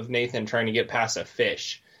video of Nathan trying to get past a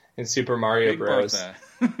fish in Super Mario Bros.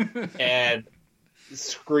 And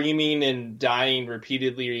screaming and dying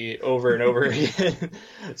repeatedly over and over again.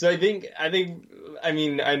 So I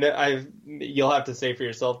know you'll have to say for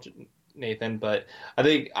yourself, Nathan, but I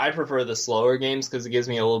think I prefer the slower games because it gives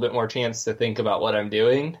me a little bit more chance to think about what I'm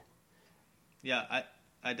doing. Yeah,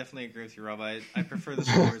 I definitely agree with you, Rob. I prefer the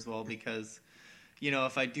slower as well because,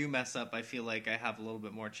 if I do mess up, I feel like I have a little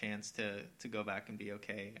bit more chance to go back and be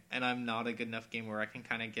okay. And I'm not a good enough game where I can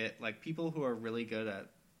kind of get, like, people who are really good at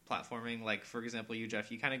platforming, like, for example, you,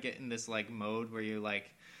 Jeff, you kind of get in this, like, mode where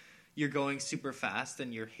you're going super fast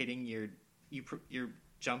and you're hitting your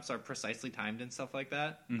jumps are precisely timed and stuff like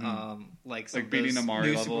that. Mm-hmm. Like some beating a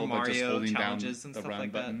Mario new level, Super Mario but just holding challenges down and the stuff run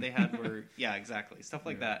like button. that they had were exactly stuff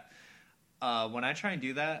like that. When I try and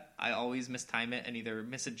do that, I always mistime it and either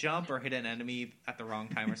miss a jump or hit an enemy at the wrong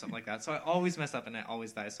time or something like that. So I always mess up and I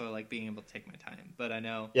always die. So I like being able to take my time. But I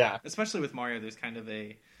know, especially with Mario, there's kind of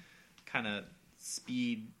a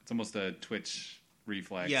speed. It's almost a twitch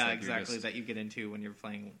reflex. Yeah, like exactly, that you get into when you're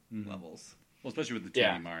playing levels. Well, especially with the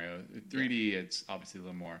 2D Mario. 3D, it's obviously a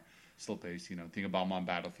little more slow paced. Think about them on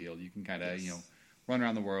Battlefield. You can kind of, run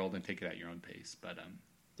around the world and take it at your own pace. But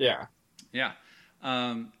yeah.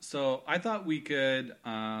 So I thought we could, to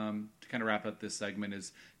kind of wrap up this segment,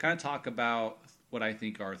 is kind of talk about what I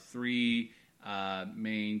think are three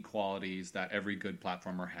main qualities that every good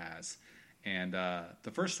platformer has. And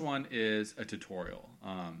the first one is a tutorial.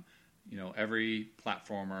 Every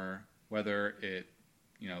platformer, whether it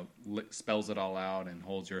spells it all out and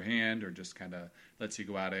holds your hand or just kind of lets you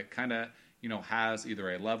go at it, kind of has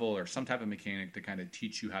either a level or some type of mechanic to kind of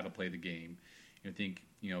teach you how to play the game. I think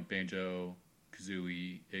Banjo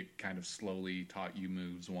Kazooie, it kind of slowly taught you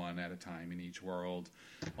moves one at a time in each world.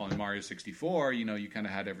 While in Mario 64, you kind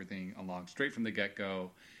of had everything unlocked straight from the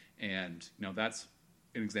get-go. And, that's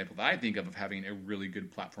an example that I think of having a really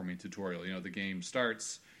good platforming tutorial. The game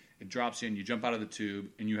starts, it drops you in, you jump out of the tube,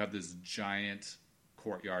 and you have this giant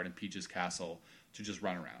courtyard in Peach's castle to just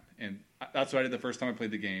run around. And that's what I did the first time I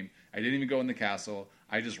played the game. I didn't even go in the castle.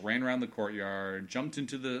 I just ran around the courtyard, jumped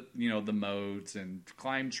into the the moats and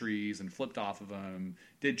climbed trees and flipped off of them,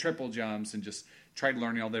 did triple jumps and just tried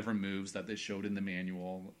learning all the different moves that they showed in the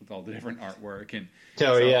manual with all the different artwork. And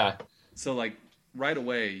so like right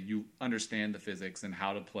away you understand the physics and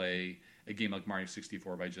how to play a game like Mario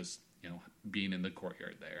 64 by just being in the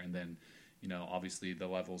courtyard there. And then obviously the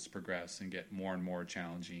levels progress and get more and more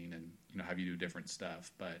challenging and have you do different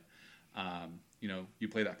stuff. But you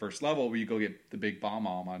play that first level where you go get the big bomb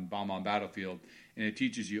on Battlefield, and it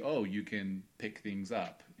teaches you, you can pick things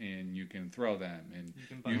up and you can throw them and you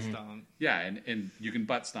can butt stomp. Yeah, and you can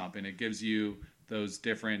butt stomp, and it gives you those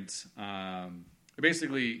different. It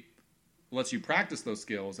basically lets you practice those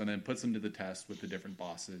skills and then puts them to the test with the different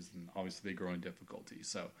bosses, and obviously they grow in difficulty.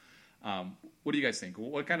 So, what do you guys think?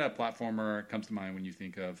 What kind of platformer comes to mind when you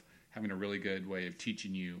think of having a really good way of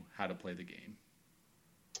teaching you how to play the game?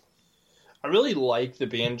 I really like the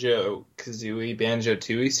Banjo-Kazooie,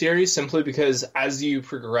 Banjo-Tooie series simply because as you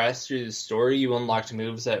progress through the story, you unlocked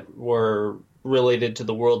moves that were related to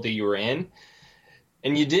the world that you were in.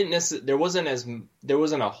 And you didn't there wasn't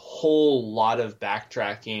a whole lot of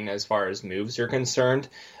backtracking as far as moves are concerned.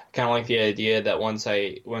 Kind of like the idea that once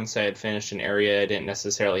I had finished an area, I didn't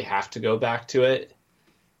necessarily have to go back to it.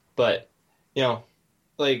 But,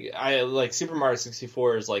 like Super Mario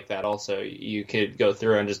 64 is like that also. You could go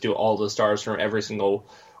through and just do all the stars from every single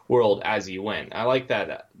world as you went. I like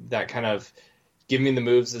that kind of give me the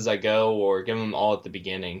moves as I go or give them all at the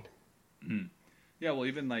beginning. Mm-hmm. Yeah, well,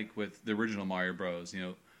 even like with the original Mario Bros,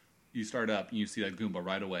 you start up and you see that Goomba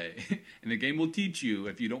right away. And the game will teach you,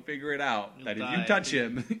 if you don't figure it out, that if you touch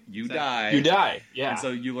him, you die. You die, yeah. And so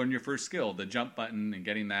you learn your first skill, the jump button and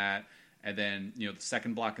getting that. And then, the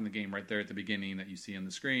second block in the game right there at the beginning that you see on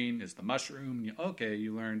the screen is the mushroom.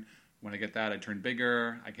 You learn, when I get that, I turn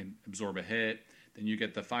bigger, I can absorb a hit. Then you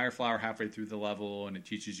get the fire flower halfway through the level, and it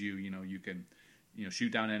teaches you, you can,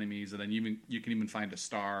 shoot down enemies. And then you can even find a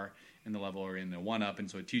star in the level or in the 1-up. And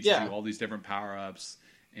so it teaches you all these different power-ups.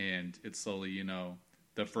 And it's slowly,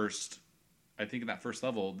 the first, I think in that first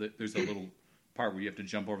level, there's a little part where you have to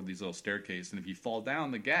jump over these little staircase. And if you fall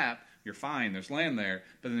down the gap, you're fine. There's land there.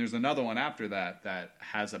 But then there's another one after that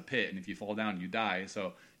has a pit. And if you fall down, you die.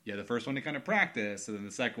 So, yeah, the first one you kind of practice. And then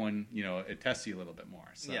the second one, it tests you a little bit more.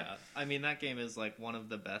 So. Yeah. I mean, that game is like one of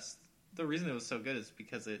the best. The reason it was so good is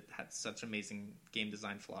because it had such amazing game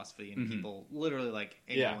design philosophy, and people literally, like,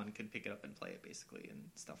 anyone could pick it up and play it, basically, and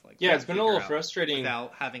stuff like that. Yeah, it's been a little frustrating.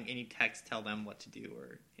 Without having any text tell them what to do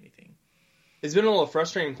or anything. It's been a little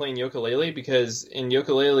frustrating playing Yooka-Laylee, because in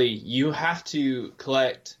Yooka-Laylee, you have to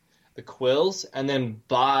collect the quills and then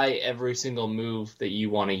buy every single move that you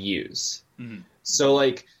want to use. Mm-hmm. So,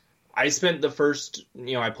 like, I spent the first,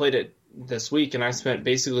 I played it this week, and I spent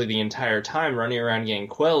basically the entire time running around getting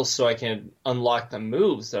quills so I can unlock the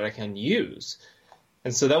moves that I can use.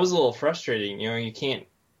 And so that was a little frustrating. You can't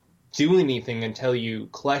do anything until you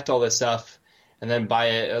collect all this stuff and then buy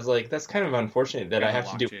it. I was like, that's kind of unfortunate that I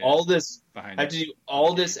have to do all this. I have to do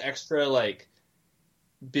all this extra, like,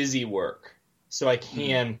 busy work so I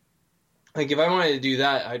can. Like, if I wanted to do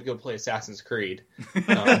that, I'd go play Assassin's Creed.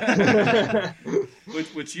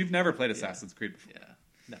 Which you've never played Assassin's Creed before. Yeah.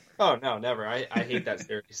 Never. Oh, no, never. I hate that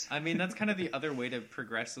series. I mean, that's kind of the other way to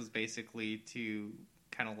progress, is basically to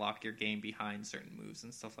kind of lock your game behind certain moves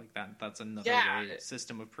and stuff like that. That's another way,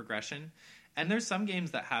 system of progression. And there's some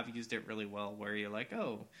games that have used it really well, where you're like,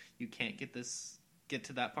 you can't get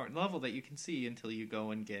to that part in the level that you can see until you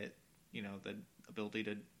go and get, the ability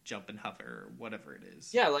to jump and hover or whatever it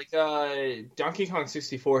is. Yeah, like Donkey Kong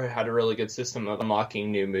 64 had a really good system of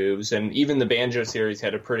unlocking new moves, and even the Banjo series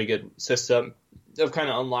had a pretty good system of kind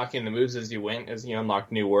of unlocking the moves as you went, as you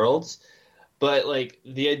unlocked new worlds. But, like,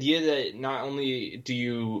 the idea that not only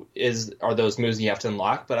are those moves you have to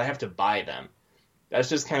unlock, but I have to buy them. That's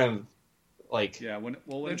just kind of like... Yeah, when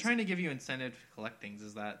they're trying to give you incentive to collect things,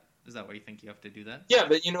 is that Is that why you think you have to do that? Yeah,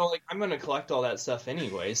 but like I'm going to collect all that stuff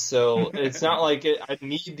anyway, so it's not like I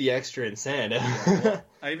need the extra incentive. Well,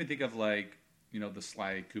 I even think of like, the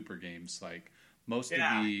Sly Cooper games. Like most of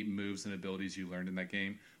the moves and abilities you learned in that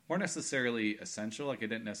game weren't necessarily essential. Like it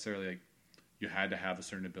didn't necessarily like you had to have a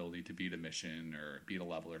certain ability to beat a mission or beat a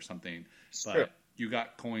level or something. But you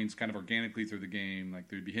got coins kind of organically through the game. Like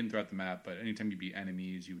they'd be hidden throughout the map, but anytime you beat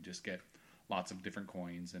enemies, you would just get lots of different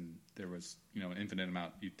coins, and there was an infinite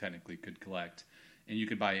amount you technically could collect, and you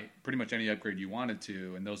could buy pretty much any upgrade you wanted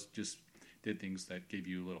to, and those just did things that gave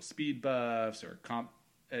you little speed buffs or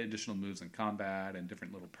additional moves in combat and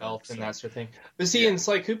different little perks health and that sort of thing. But see, in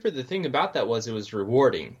Sly Cooper, the thing about that was it was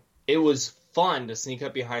rewarding. It was fun to sneak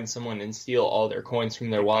up behind someone and steal all their coins from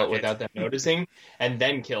their wallet without them noticing, and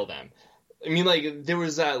then kill them. I mean, like there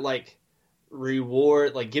was that like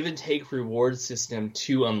reward, like give and take reward system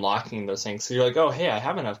to unlocking those things. So you're like, oh, hey, I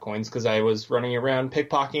have enough coins because I was running around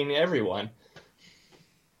pickpocketing everyone.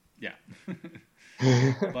 Yeah.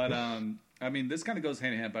 But I mean, this kind of goes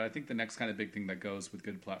hand in hand, but I think the next kind of big thing that goes with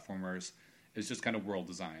good platformers is just kind of world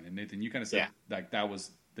design. And Nathan, you kind of said like that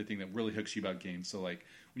was the thing that really hooks you about games. So like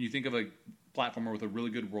when you think of a platformer with a really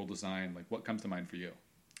good world design, like what comes to mind for you?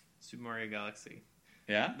 Super Mario Galaxy.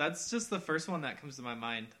 Yeah? That's just the first one that comes to my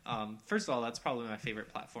mind. First of all, that's probably my favorite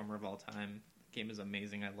platformer of all time. The game is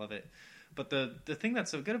amazing. I love it. But the thing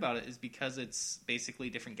that's so good about it is because it's basically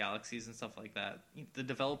different galaxies and stuff like that. The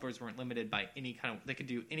developers weren't limited by any kind of... They could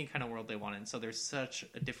do any kind of world they wanted. So there's such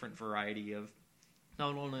a different variety of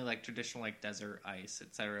not only like traditional like desert, ice,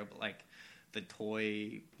 etc., but like the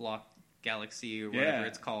toy block galaxy or whatever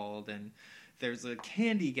it's called. And there's a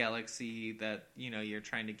candy galaxy that, you're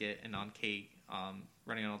trying to get an on cake.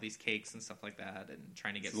 Running on all these cakes and stuff like that, and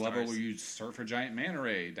trying to get it's the level where you surf a giant manta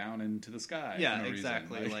ray down into the sky. Yeah,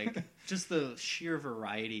 exactly. Like just the sheer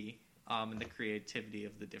variety and the creativity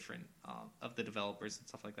of the different of the developers and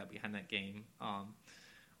stuff like that behind that game.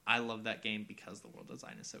 I love that game because the world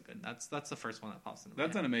design is so good. That's the first one that pops into my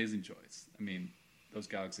head. An amazing choice. I mean, those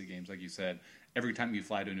galaxy games, like you said, every time you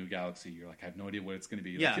fly to a new galaxy, you're like, I have no idea what it's going to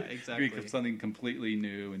be. Yeah, like, exactly. Something completely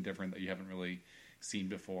new and different that you haven't really seen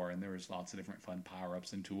before, and there was lots of different fun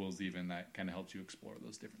power-ups and tools even that kind of helped you explore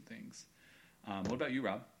those different things. What about you,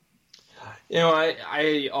 Rob?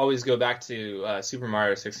 I always go back to Super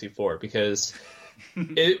Mario 64 because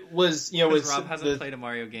it was, Rob hasn't played a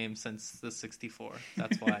Mario game since the 64.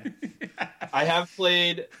 That's why. I have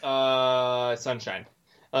played Sunshine.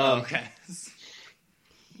 Okay.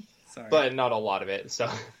 Sorry. But not a lot of it. So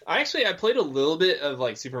I played a little bit of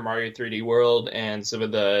like Super Mario 3D World and some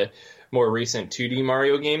of the more recent 2D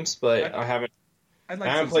Mario games, but I haven't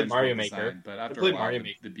played Mario Maker. But after a while,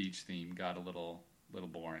 the beach theme got a little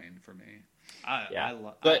boring for me. I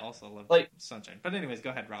also love Sunshine. But anyways, go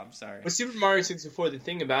ahead, Rob. Sorry. With Super Mario 64, the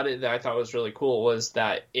thing about it that I thought was really cool was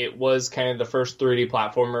that it was kind of the first 3D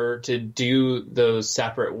platformer to do those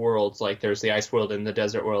separate worlds. Like there's the ice world and the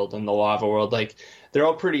desert world and the lava world. Like they're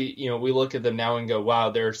all pretty, we look at them now and go, wow,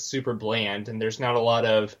 they're super bland and there's not a lot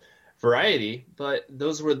of variety, but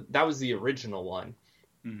that was the original one.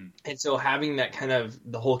 Mm-hmm. And so having that kind of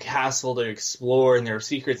the whole castle to explore, and there are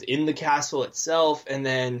secrets in the castle itself, and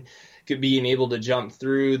then being able to jump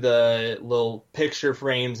through the little picture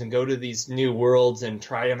frames and go to these new worlds and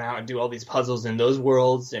try them out and do all these puzzles in those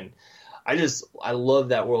worlds. And I love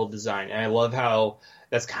that world design, and I love how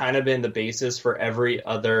that's kind of been the basis for every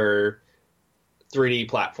other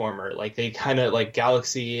 3D platformer. Like they kind of like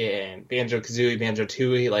Galaxy and Banjo-Kazooie,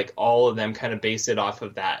 Banjo-Tooie, like all of them kind of base it off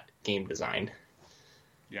of that game design.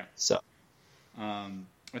 Yeah. So, I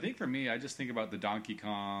think for me, I just think about the Donkey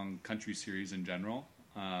Kong Country series in general.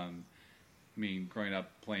 I mean, growing up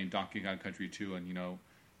playing Donkey Kong Country 2, and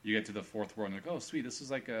you get to the fourth world, and you're like, oh, sweet, this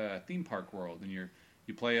is like a theme park world, and you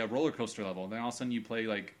play a roller coaster level, and then all of a sudden you play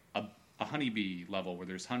like a honeybee level where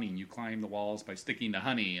there's honey, and you climb the walls by sticking to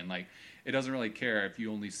honey, and like it doesn't really care if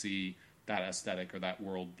you only see that aesthetic or that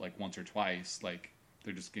world like once or twice. Like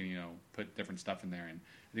they're just going to put different stuff in there, and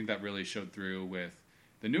I think that really showed through with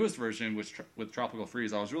the newest version with Tropical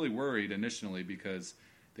Freeze. I was really worried initially because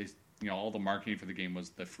they all the marketing for the game was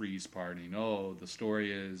the freeze part, and the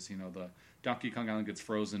story is the Donkey Kong Island gets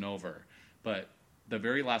frozen over, but the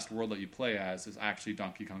very last world that you play as is actually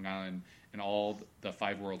Donkey Kong Island, and all the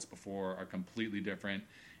 5 worlds before are completely different.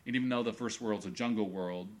 And even though the first world's a jungle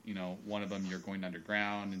world, one of them you're going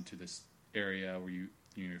underground into this area where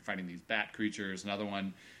you're fighting these bat creatures. Another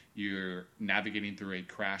one, you're navigating through a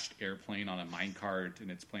crashed airplane on a minecart, and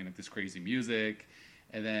it's playing like this crazy music.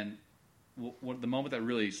 And then the moment that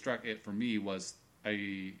really struck it for me was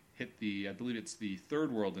I hit I believe it's the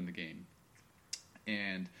third world in the game.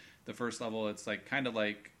 And the first level, it's like kind of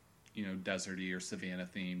like deserty or savannah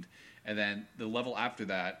themed. And then the level after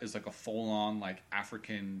that is like a full-on like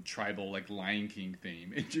African tribal like Lion King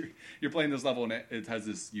theme. And you're playing this level, and it has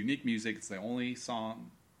this unique music. It's the only song,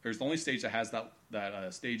 or it's the only stage that has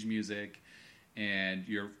that stage music. And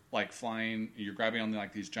you're like flying, you're grabbing on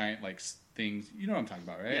like these giant like things. You know what I'm talking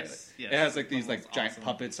about, right? Yes. It has like these like giant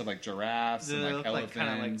puppets of like giraffes and like elephants. Kind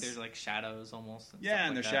of like there's like shadows almost.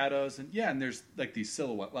 And there's shadows, and there's like these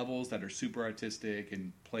silhouette levels that are super artistic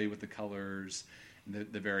and play with the colors.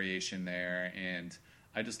 The variation there, and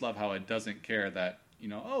I just love how it doesn't care that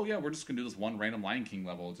we're just gonna do this one random Lion King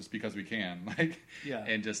level just because we can,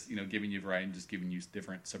 and just giving you variety and just giving you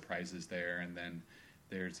different surprises there. And then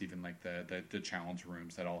there's even like the challenge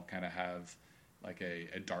rooms that all kind of have like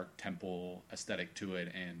a dark temple aesthetic to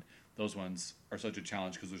it, and those ones are such a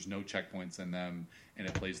challenge because there's no checkpoints in them, and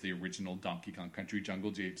it plays the original Donkey Kong Country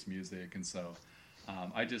Jungle Japes music, and so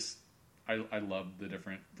I love the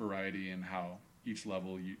different variety and how each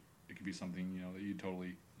level, it could be something that you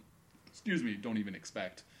totally, don't even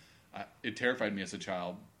expect. It terrified me as a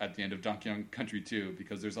child at the end of Donkey Kong Country 2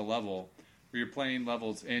 because there's a level where you're playing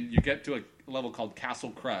levels and you get to a level called Castle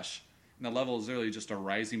Crush, and the level is literally just a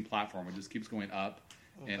rising platform. It just keeps going up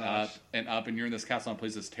up and up, and you're in this castle and it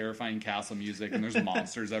plays this terrifying castle music, and there's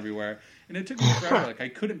monsters everywhere. And it took me forever. Like I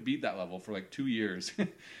couldn't beat that level for like 2 years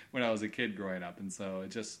when I was a kid growing up, and so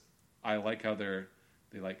I like how they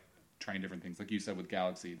like trying different things. Like you said with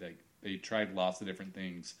Galaxy, they tried lots of different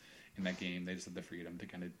things in that game. They just had the freedom to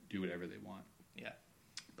kind of do whatever they want. Yeah.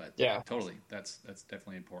 But totally, that's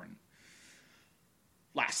definitely important.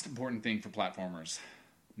 Last important thing for platformers,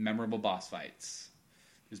 memorable boss fights.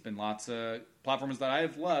 There's been lots of platformers that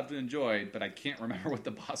I've loved and enjoyed, but I can't remember what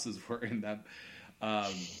the bosses were in them.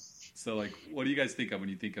 So like, what do you guys think of when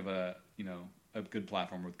you think of a good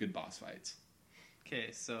platformer with good boss fights?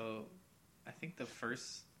 Okay, so I think the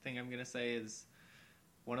first thing I'm gonna say is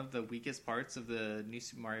one of the weakest parts of the New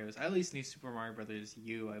Super Mario's, at least New Super Mario Brothers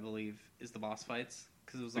U, I believe, is the boss fights,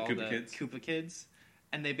 because it was all the Koopa Kids,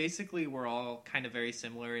 and they basically were all kind of very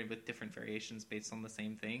similar with different variations based on the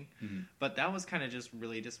same thing. Mm-hmm. But that was kind of just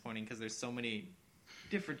really disappointing because there's so many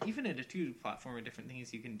different, even in a 2D platformer, different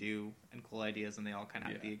things you can do and cool ideas, and they all kind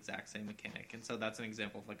of have the exact same mechanic. And so that's an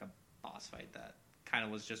example of like a boss fight that kind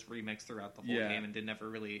of was just remixed throughout the whole game and did never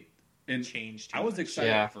really change too much. I was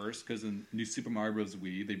excited at first because in New Super Mario Bros.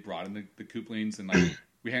 Wii, they brought in the Koopalings, and like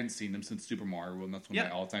we hadn't seen them since Super Mario World, and that's one of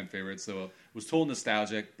my all-time favorites. So it was totally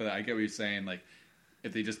nostalgic, but I get what you're saying. Like,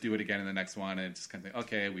 if they just do it again in the next one, and just kind of think,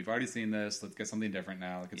 okay, we've already seen this, let's get something different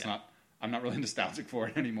now. Like, it's not, I'm not really nostalgic for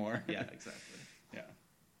it anymore. Yeah, exactly. Yeah,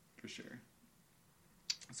 for sure.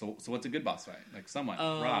 So what's a good boss fight? Like someone,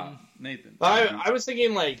 Rob, Nathan. I was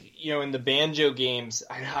thinking like, in the Banjo games,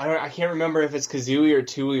 I can't remember if it's Kazooie or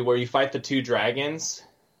Tooie where you fight the two dragons.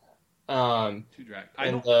 Two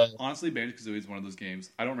dragons. Honestly, Banjo-Kazooie is one of those games.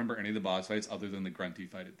 I don't remember any of the boss fights other than the Grunty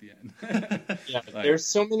fight at the end. There's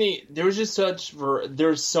so many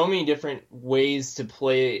different ways to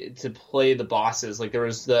play the bosses. Like there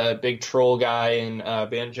was the big troll guy in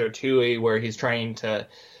Banjo-Tooie where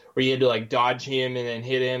you had to like dodge him and then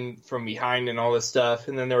hit him from behind and all this stuff.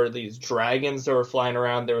 And then there were these dragons that were flying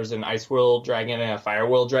around. There was an Ice World dragon and a Fire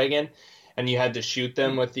World dragon, and you had to shoot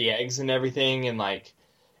them with the eggs and everything. And like,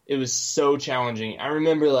 it was so challenging. I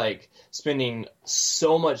remember like spending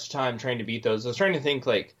so much time trying to beat those. I was trying to think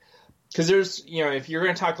like, because there's, if you're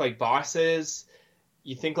going to talk like bosses,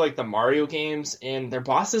 you think like the Mario games, and their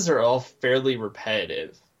bosses are all fairly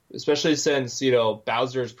repetitive. Especially since,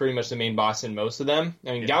 Bowser is pretty much the main boss in most of them.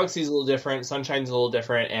 I mean, Galaxy's a little different, Sunshine's a little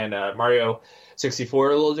different, and Mario 64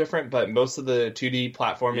 a little different, but most of the 2D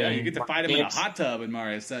platforming... Yeah, you get to fight him in a hot tub in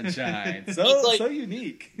Mario Sunshine. So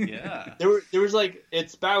unique. Yeah. There was like,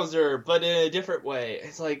 it's Bowser, but in a different way.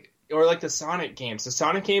 It's like, or like the Sonic games. The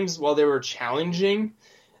Sonic games, while they were challenging,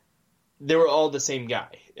 they were all the same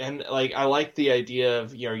guy. And like, I like the idea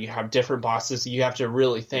of, you have different bosses, so you have to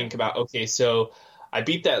really think about, okay, so... I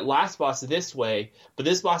beat that last boss this way, but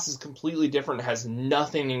this boss is completely different. It has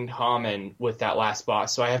nothing in common with that last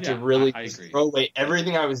boss. So I have to really throw away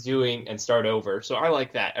everything I was doing and start over. So I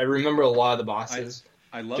like that. I remember a lot of the bosses.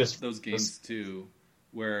 I love those games too,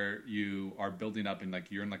 where you are building up and like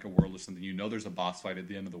you're in like a world or something. There's a boss fight at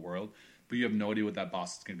the end of the world, but you have no idea what that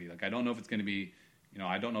boss is going to be. Like I don't know if it's going to be,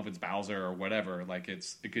 I don't know if it's Bowser or whatever. Like it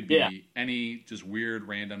could be any just weird,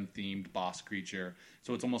 random themed boss creature.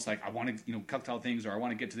 So it's almost like I want to, cut out things, or I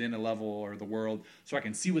want to get to the end of the level or the world so I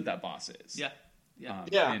can see what that boss is.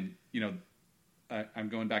 Yeah. And I'm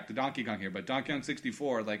going back to Donkey Kong here, but Donkey Kong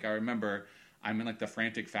 64, like I remember, I'm in like the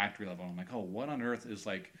frantic factory level. And I'm like, oh, what on earth is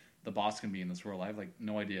like the boss gonna be in this world? I have like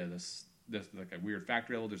no idea. This this like a weird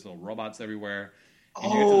factory level. There's little robots everywhere.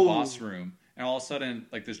 And you get to the boss room, and all of a sudden,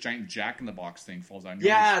 like this giant Jack-in-the-Box thing falls down.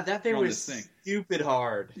 That thing was stupid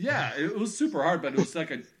hard. Yeah, it was super hard, but it was like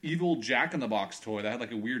an evil Jack-in-the-Box toy that had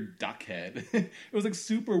like a weird duck head. It was like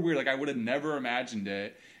super weird. Like I would have never imagined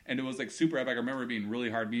it, and it was like super epic. I remember it being really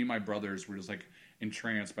hard. Me and my brothers were just like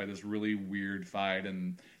entranced by this really weird fight,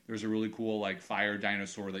 and there's a really cool like fire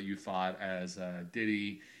dinosaur that you fought as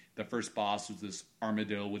Diddy. The first boss was this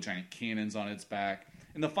armadillo with giant cannons on its back,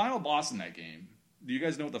 and the final boss in that game. Do you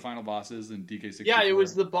guys know what the final boss is in DK64? Yeah, it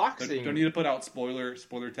was the boxing. Don't need to put out spoiler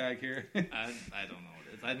tag here. I don't know what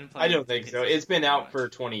it is. I didn't play. I don't think so. It's been out for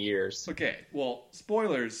 20 years. Okay, well,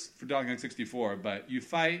 spoilers for Donkey Kong 64, but you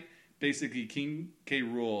fight basically King K.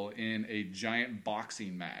 Rool in a giant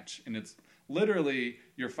boxing match, and it's literally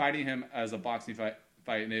you're fighting him as a boxing fight,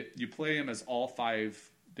 and you play him as all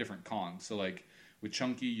 5 different Kongs. So like with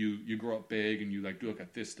Chunky, you grow up big and you like do like a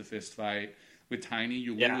fist to fist fight. With Tiny,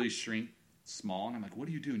 you literally shrink small, and I'm like, what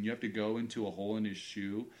do you do? And you have to go into a hole in his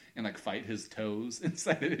shoe and like fight his toes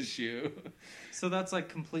inside of his shoe. So that's like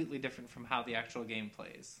completely different from how the actual game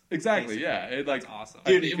plays. Exactly. Basically. Yeah. It like that's awesome,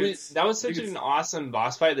 dude. That was such an awesome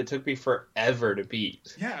boss fight that took me forever to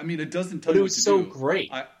beat. Yeah, I mean, it doesn't tell you what to do. It was so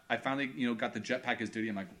great. I finally got the jetpack as Diddy.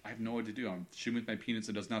 I'm like, I have no idea what to do. I'm shooting with my peanuts.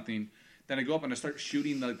 It does nothing. Then I go up and I start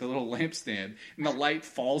shooting the little lampstand, and the light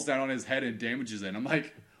falls down on his head and damages it. I'm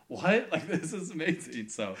like, what? Like, this is amazing.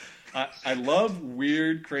 So I love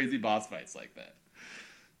weird, crazy boss fights like that.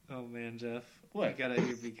 Oh man, Jeff, what? You gotta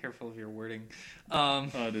be careful of your wording.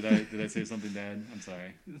 Did I say something bad? I'm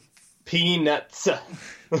sorry. Peanuts.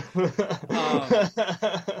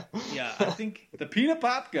 Yeah, I think the peanut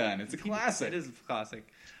pop gun. It's a classic. It is a classic.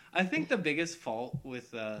 I think the biggest fault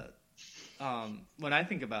with when I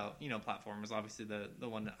think about platformers, obviously the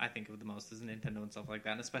one that I think of the most is Nintendo and stuff like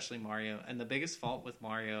that, and especially Mario. And the biggest fault with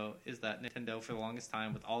Mario is that Nintendo, for the longest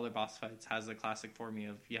time, with all their boss fights, has the classic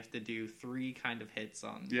formula of you have to do 3 kind of hits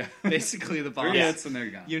on basically the boss. 3 hits and they're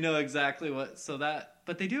gone. You know exactly what.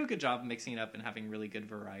 But they do a good job of mixing it up and having really good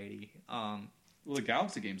variety. Well, the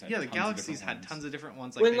Galaxy games had the Galaxies had tons of different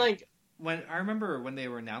ones. When I remember when they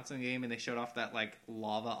were announcing the game and they showed off that like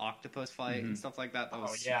lava octopus fight and stuff like that, that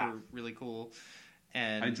was really cool.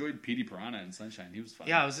 And I enjoyed Petey Piranha in Sunshine. He was fun.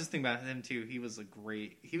 Yeah, I was just thinking about him too. He was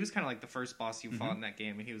kind of like the first boss you fought in that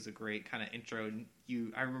game, and he was a great kind of intro. And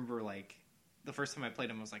I remember like the first time I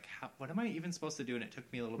played him, I was like, what am I even supposed to do? And it took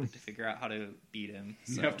me a little bit to figure out how to beat him.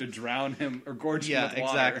 So. You have to drown him or gorge him with water. Yeah,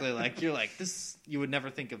 exactly. Like you're like this. You would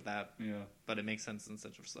never think of that. Yeah, but it makes sense in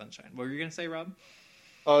Central Sunshine. What were you gonna say, Rob?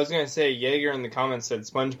 Oh, I was going to say, Jaeger in the comments said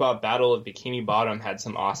SpongeBob Battle of Bikini Bottom had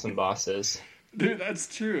some awesome bosses. Dude,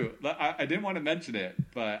 that's true. I didn't want to mention it,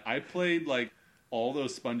 but I played like all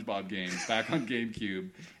those SpongeBob games back on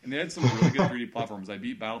GameCube, and they had some really good 3D platforms. I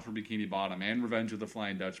beat Battle for Bikini Bottom and Revenge of the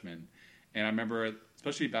Flying Dutchman. And I remember,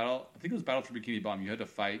 especially I think it was Battle for Bikini Bottom, you had to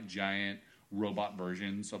fight giant robot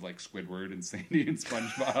versions of like Squidward and Sandy and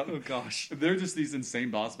SpongeBob. Oh gosh. They're just these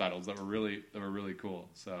insane boss battles that were really cool.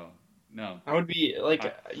 So no, I would be like,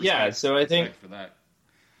 So I think for that.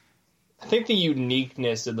 I think the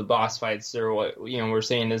uniqueness of the boss fights are what we're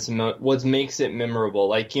saying is what makes it memorable.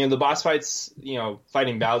 Like the boss fights,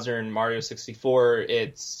 fighting Bowser in Mario 64,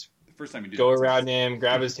 it's the first time you do go around him,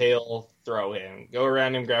 grab his tail, throw him. Go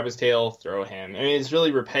around him, grab his tail, throw him. I mean, it's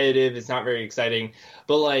really repetitive. It's not very exciting,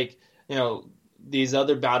 but like these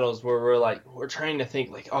other battles where we're trying to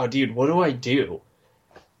think like, oh, dude, what do I do?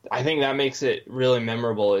 I think that makes it really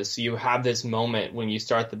memorable is you have this moment when you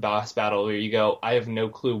start the boss battle where you go, I have no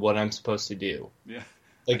clue what I'm supposed to do. Yeah.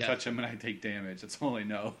 I touch him and I take damage. That's all I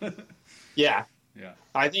know. Yeah. Yeah.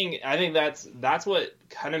 I think that's what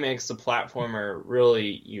kind of makes the platformer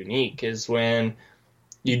really unique is when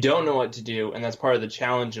you don't know what to do, and that's part of the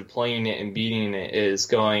challenge of playing it and beating it is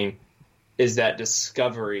that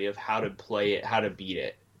discovery of how to play it, how to beat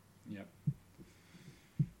it. Yep.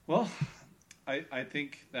 Well, I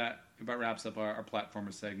think that about wraps up our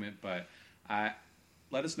platformer segment, but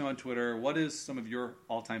let us know on Twitter, what is some of your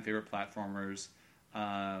all-time favorite platformers?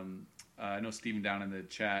 I know Steven down in the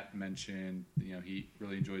chat mentioned, he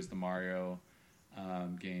really enjoys the Mario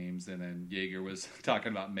games, and then Jaeger was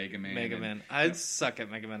talking about Mega Man. I suck at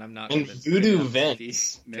Mega Man. I'm not and good at Voodoo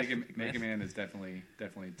Vents. Mega Man is definitely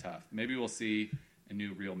tough. Maybe we'll see a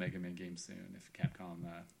new real Mega Man game soon if Capcom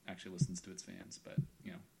actually listens to its fans, but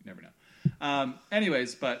you never know.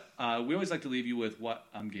 Anyways, but we always like to leave you with what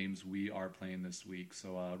games we are playing this week.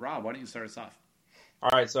 So Rob, why don't you start us off? All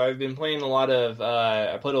right, so I've been playing a lot of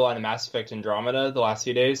I played a lot of Mass Effect Andromeda the last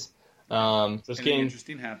few days. Anything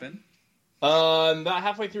interesting happened? About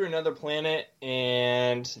halfway through another planet,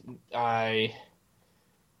 and I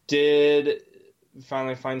did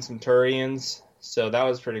finally find some Turians, so that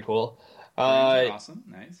was pretty cool. Awesome,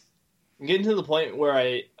 nice. I'm getting to the point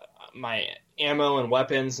where my ammo and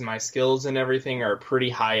weapons and my skills and everything are pretty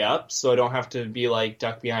high up, so I don't have to be like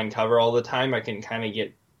duck behind cover all the time. I can kind of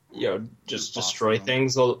get, just destroy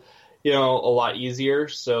things, a lot easier.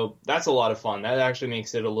 So that's a lot of fun. That actually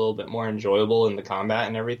makes it a little bit more enjoyable in the combat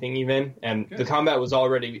and everything even. And the combat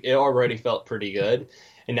already felt pretty good.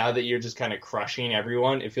 And now that you're just kind of crushing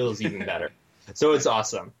everyone, it feels even better. So it's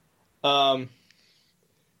awesome. I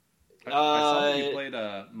saw that you played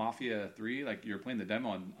Mafia 3, like you were playing the demo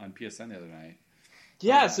on PSN the other night.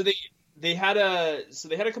 Yeah, so they had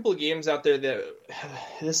a couple of games out there that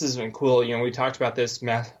this has been cool. We talked about this.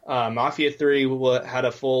 Mafia 3 had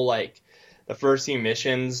a full, the first few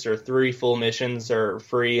missions or 3 full missions are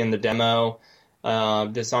free in the demo.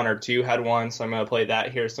 Dishonored 2 had one, so I'm going to play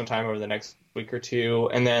that here sometime over the next week or two.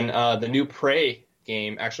 And then the new Prey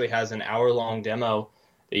game actually has an hour-long demo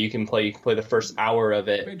that you can play. You can play the first hour of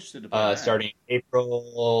it starting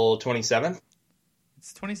April 27th.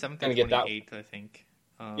 It's 27th or 28th, I think.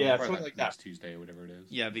 Yeah, something like that. Next Tuesday or whatever it is.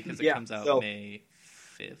 Yeah, because it comes out May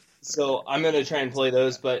 5th. So I'm going to try and play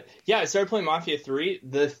those. But yeah, I started playing Mafia 3.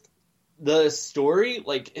 The story,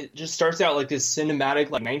 it just starts out like this cinematic,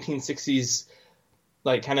 1960s,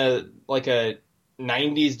 kind of like a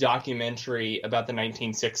 90s documentary about the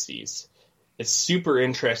 1960s. It's super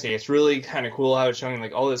interesting. It's really kind of cool how it's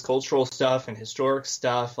showing all this cultural stuff and historic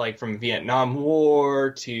stuff, from Vietnam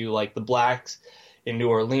War to the blacks in New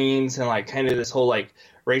Orleans and kind of this whole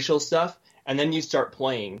racial stuff. And then you start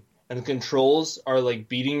playing and the controls are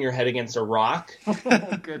beating your head against a rock.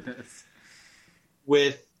 Oh goodness.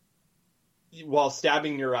 While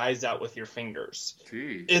stabbing your eyes out with your fingers.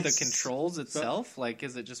 Jeez. It's the controls itself?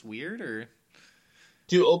 Is it just weird or?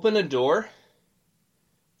 To open a door,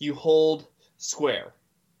 you hold square.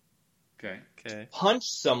 Okay. To punch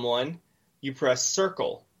someone, you press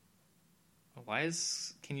circle.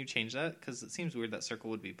 Can you change that? Because it seems weird that circle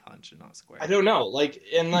would be punch and not square. I don't know.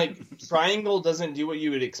 Triangle doesn't do what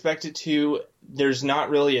you would expect it to. There's not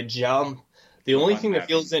really a jump. The only thing that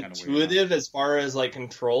feels intuitive as far as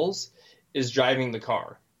controls is driving the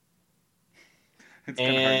car. It's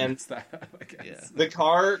and that, I guess. The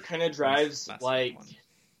car kind of drives like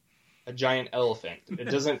a giant elephant. It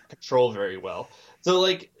doesn't control very well. So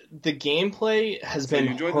the gameplay has been.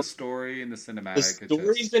 You enjoyed the story and the cinematic. The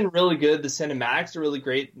story's been really good. The cinematics are really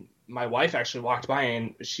great. My wife actually walked by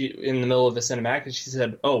and she in the middle of the cinematic and she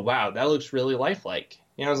said, "Oh wow, that looks really lifelike."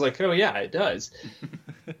 And I was like, "Oh yeah, it does."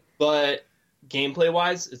 But gameplay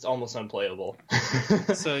wise, it's almost unplayable.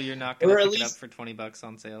 So you're not going to pick it up for $20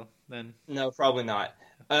 on sale then? No, probably not.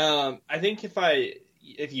 I think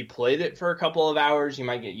if you played it for a couple of hours, you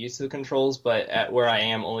might get used to the controls. But at where I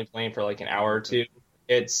am, only playing for an hour or two,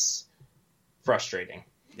 it's frustrating.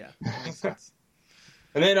 Yeah, that makes sense.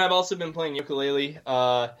 And then I've also been playing ukulele.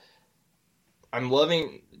 I'm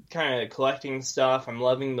loving kind of collecting stuff. I'm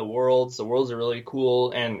loving the worlds. The worlds are really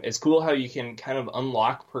cool, and it's cool how you can kind of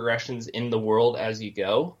unlock progressions in the world as you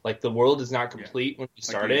go. The world is not complete when you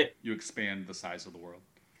start it. You expand the size of the world.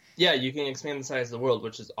 Yeah, you can expand the size of the world,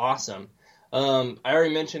 which is awesome. I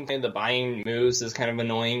already mentioned kind of the buying moves is kind of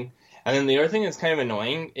annoying. And then the other thing that's kind of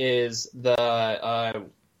annoying is the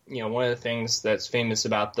one of the things that's famous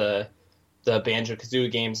about the Banjo-Kazooie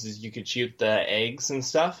games is you could shoot the eggs and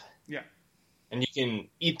stuff. Yeah. And you can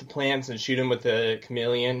eat the plants and shoot them with the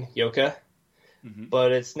chameleon Yoka. Mm-hmm.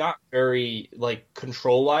 But it's not very,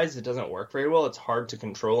 control-wise, it doesn't work very well. It's hard to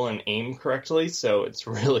control and aim correctly, so it's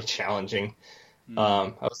really challenging.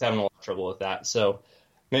 Mm-hmm. I was having a lot of trouble with that, so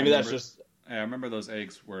maybe that's just... I remember those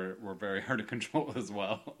eggs were very hard to control as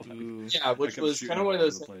well. Yeah, which was kind of one of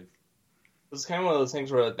those... It was kind of one of those things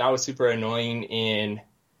where that was super annoying in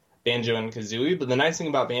Banjo and Kazooie, but the nice thing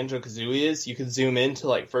about Banjo-Kazooie is you can zoom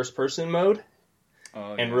into, first-person mode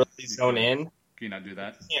and really zone in. Can you not do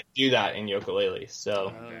that? You can't do that in Yooka-Laylee,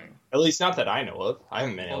 so... At least not that I know of. I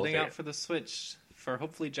haven't been able to. Holding out for the Switch for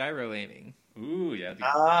hopefully gyro aiming. Ooh, yeah.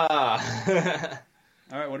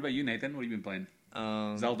 All right, what about you, Nathan? What have you been playing?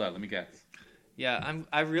 Zelda, let me guess. Yeah,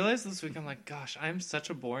 I realized this week, I'm like, gosh, I'm such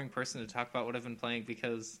a boring person to talk about what I've been playing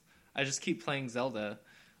because I just keep playing Zelda.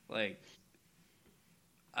 I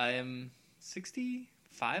am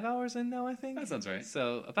 65 hours in now, I think. That sounds right.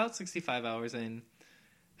 So about 65 hours in,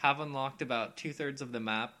 have unlocked about 2/3 of the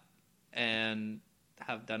map, and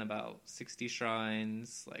have done about 60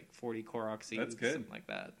 shrines, 40 Korok seeds. That's good. Something like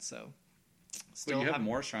that. So, still you have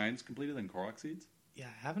more shrines completed than Korok seeds? Yeah,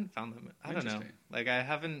 I haven't found them. I don't know. I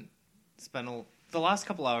haven't spent the last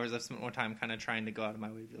couple hours. I've spent more time kind of trying to go out of my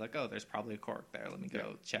way to be oh, there's probably a Korok there. Let me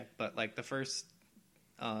go check. But the first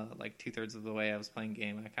like 2/3 of the way I was playing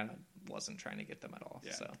game, I kind of wasn't trying to get them at all.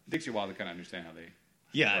 Yeah. So It takes you a while to kind of understand how they.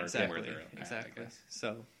 yeah, work and where they're at, exactly. I guess.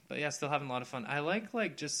 So, but yeah, still having a lot of fun. I like I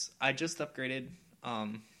just upgraded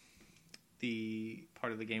the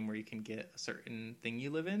part of the game where you can get a certain thing you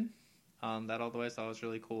live in. That otherwise I thought was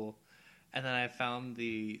really cool. And then I found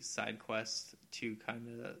the side quest to kind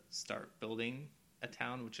of start building a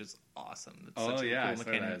town, which is awesome. It's such a cool I saw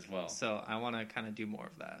mechanic. that as well. So I want to kind of do more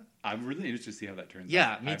of that. I'm really interested to see how that turns out.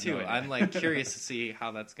 Yeah, I me have too. no idea. I'm like curious to see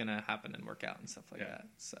how that's going to happen and work out and stuff like that.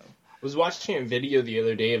 So I was watching a video the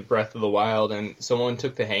other day of Breath of the Wild, and someone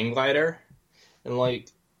took the hang glider and like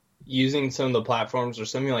using some of the platforms or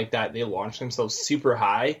something like that, they launched themselves super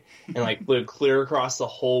high and like flew clear across the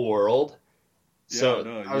whole world.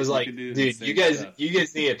 So I was like, dude, you guys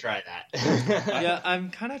need to try that. yeah,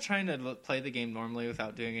 I'm kind of trying to play the game normally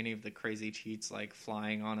without doing any of the crazy cheats like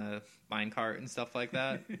flying on a minecart and stuff like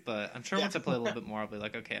that. But I'm sure once I play a little bit more, I'll be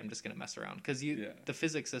like, okay, I'm just gonna mess around because the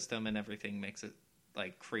physics system and everything makes it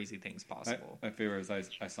like crazy things possible. My favorite is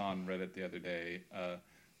I saw on Reddit the other day.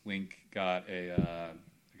 Link got a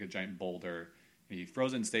giant boulder. And he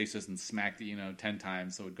froze it in stasis and smacked it 10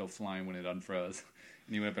 times so it would go flying when it unfroze.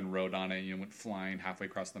 And he went up and rode on it, went flying halfway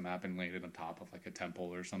across the map and landed on top of like a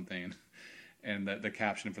temple or something. And the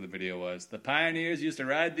caption for the video was, "The pioneers used to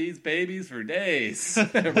ride these babies for days."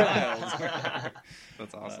 Miles.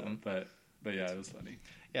 That's awesome. But yeah, it was funny.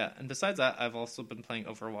 Yeah, and besides that, I've also been playing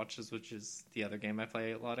Overwatch, which is the other game I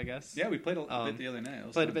play a lot, I guess. Yeah, we played a bit the other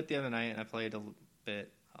night. Played a bit the other night, and I played a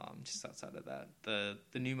bit just outside of that.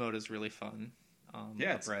 The new mode is really fun.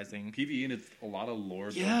 Uprising PvE and it's a lot of lore.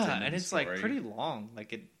 Yeah, and it's like pretty long.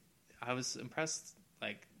 Like I was impressed.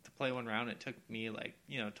 Like to play one round, it took me like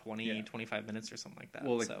 25 minutes or something like that.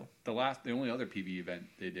 Well, so the only other PvE event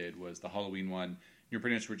they did was the Halloween one. You're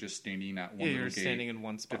pretty much were just standing at one little gate, standing in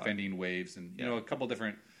one spot, defending waves, and a couple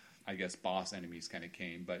different, I guess, boss enemies kind of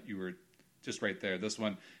came, but you were just right there. This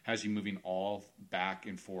one has you moving all back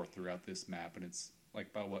and forth throughout this map, and it's like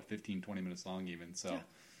about 15-20 minutes long even. So. Yeah.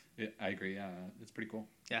 I agree. Yeah, it's pretty cool.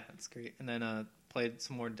 Yeah, it's great. And then played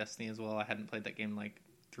some more Destiny as well. I hadn't played that game in like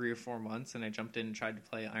 3 or 4 months, and I jumped in and tried to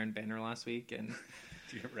play Iron Banner last week, and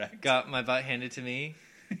got my butt handed to me.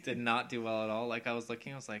 Did not do well at all. Like I was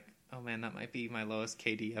looking, I was like, oh man, that might be my lowest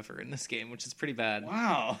KD ever in this game, which is pretty bad.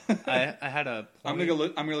 Wow. I had a I'm gonna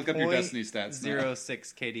look up your Destiny stats.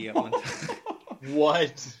 0.06 KD at one time.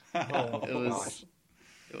 What?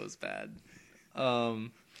 It was bad.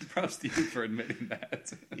 Props to you for admitting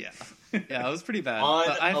that. Yeah, it was pretty bad.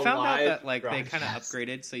 But I found out that like they kind of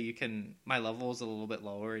upgraded, so you can. My level is a little bit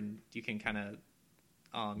lower, and you can kind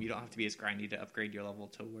of. You don't have to be as grindy to upgrade your level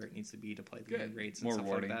to where it needs to be to play the new raids and more stuff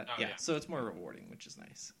rewarding. like that. So it's more rewarding, which is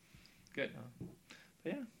nice. Good.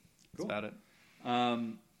 But yeah, cool. That's about it.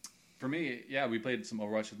 For me, we played some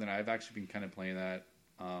Overwatch, and then I've actually been kind of playing that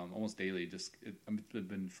almost daily. It's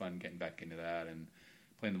been fun getting back into that and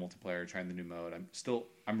playing the multiplayer, trying the new mode.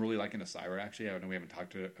 I'm really liking Asira, actually. I know we haven't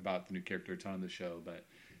talked about the new character a ton on the show, but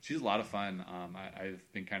she's a lot of fun. I've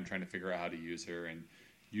been kind of trying to figure out how to use her, and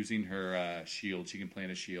using her shield. She can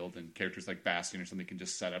plant a shield, and characters like Bastion or something can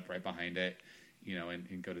just set up right behind it,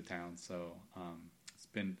 and go to town. So it's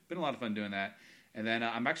been a lot of fun doing that. And then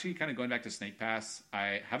I'm actually kind of going back to Snake Pass.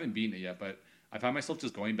 I haven't beaten it yet, but I found myself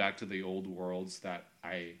just going back to the old worlds that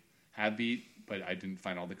I had beat, but I didn't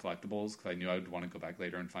find all the collectibles because I knew I would want to go back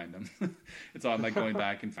later and find them. And so I'm like going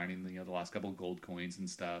back and finding the last couple gold coins and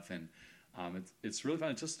stuff, and it's really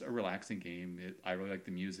fun. It's just a relaxing game. I really like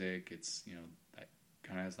the music. It's that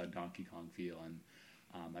kind of has that Donkey Kong feel, and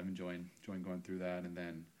I'm enjoying going through that. And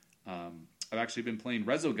then I've actually been playing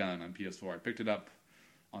Resogun on PS4. I picked it up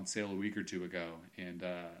on sale a week or two ago, and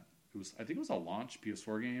I think it was a launch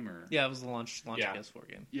PS4 game, or it was a launch PS4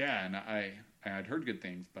 game. Yeah, and I had heard good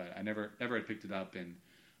things, but I never had picked it up. And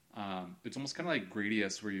it's almost kind of like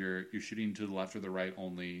Gradius, where you're shooting to the left or the right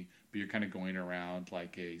only, but you're kind of going around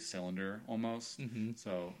like a cylinder almost. Mm-hmm.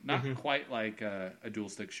 So not quite like a dual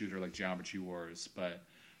stick shooter like Geometry Wars, but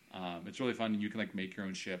it's really fun. And you can like make your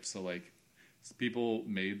own ships. So like people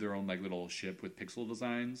made their own like little ship with pixel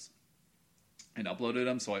designs and uploaded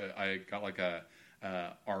them. So I got like a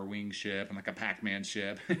R-Wing ship and like a Pac-Man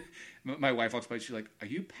ship. My wife walks by, she's like, "Are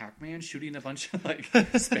you Pac-Man shooting a bunch of like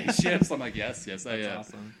spaceships?" I'm like, yes, I am. That's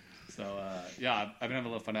awesome. So I've been having a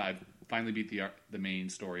little fun. I finally beat the main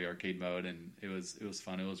story arcade mode, and it was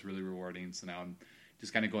fun. It was really rewarding. So now I'm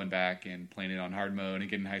just kind of going back and playing it on hard mode and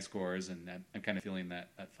getting high scores, and I'm kind of feeling that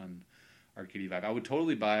fun arcadey vibe. I would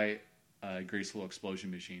totally buy a Graceful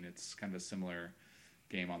Explosion Machine. It's kind of a similar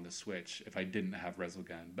game on the Switch if I didn't have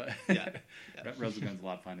Resogun, but Resogun's a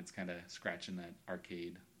lot of fun. It's kind of scratching that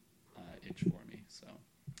arcade itch for me. So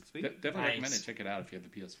Sweet. Definitely recommend it. Check it out if you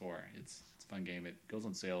have the PS4. It's a fun game. It goes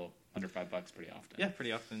on sale under $5 pretty often. Yeah,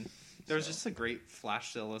 pretty often. There was just a great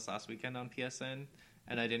flash sale this last weekend on PSN,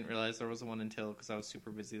 and I didn't realize there was one until because I was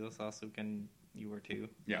super busy this last weekend. You were too.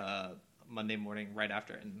 Yeah. Monday morning right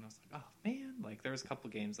after it, and I was like, oh man, like there was a couple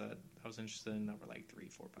games that I was interested in that were like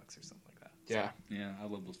 $3-4 or something like that. Yeah. Yeah, I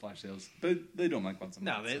love those flash sales. They don't like once a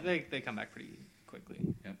month. No, they come back pretty quickly.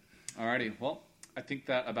 Yep. Alrighty, well, I think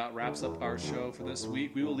that about wraps up our show for this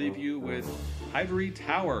week. We will leave you with Ivory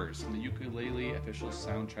Towers, the ukulele official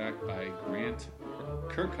soundtrack by Grant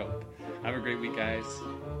Kirkhope. Have a great week, guys.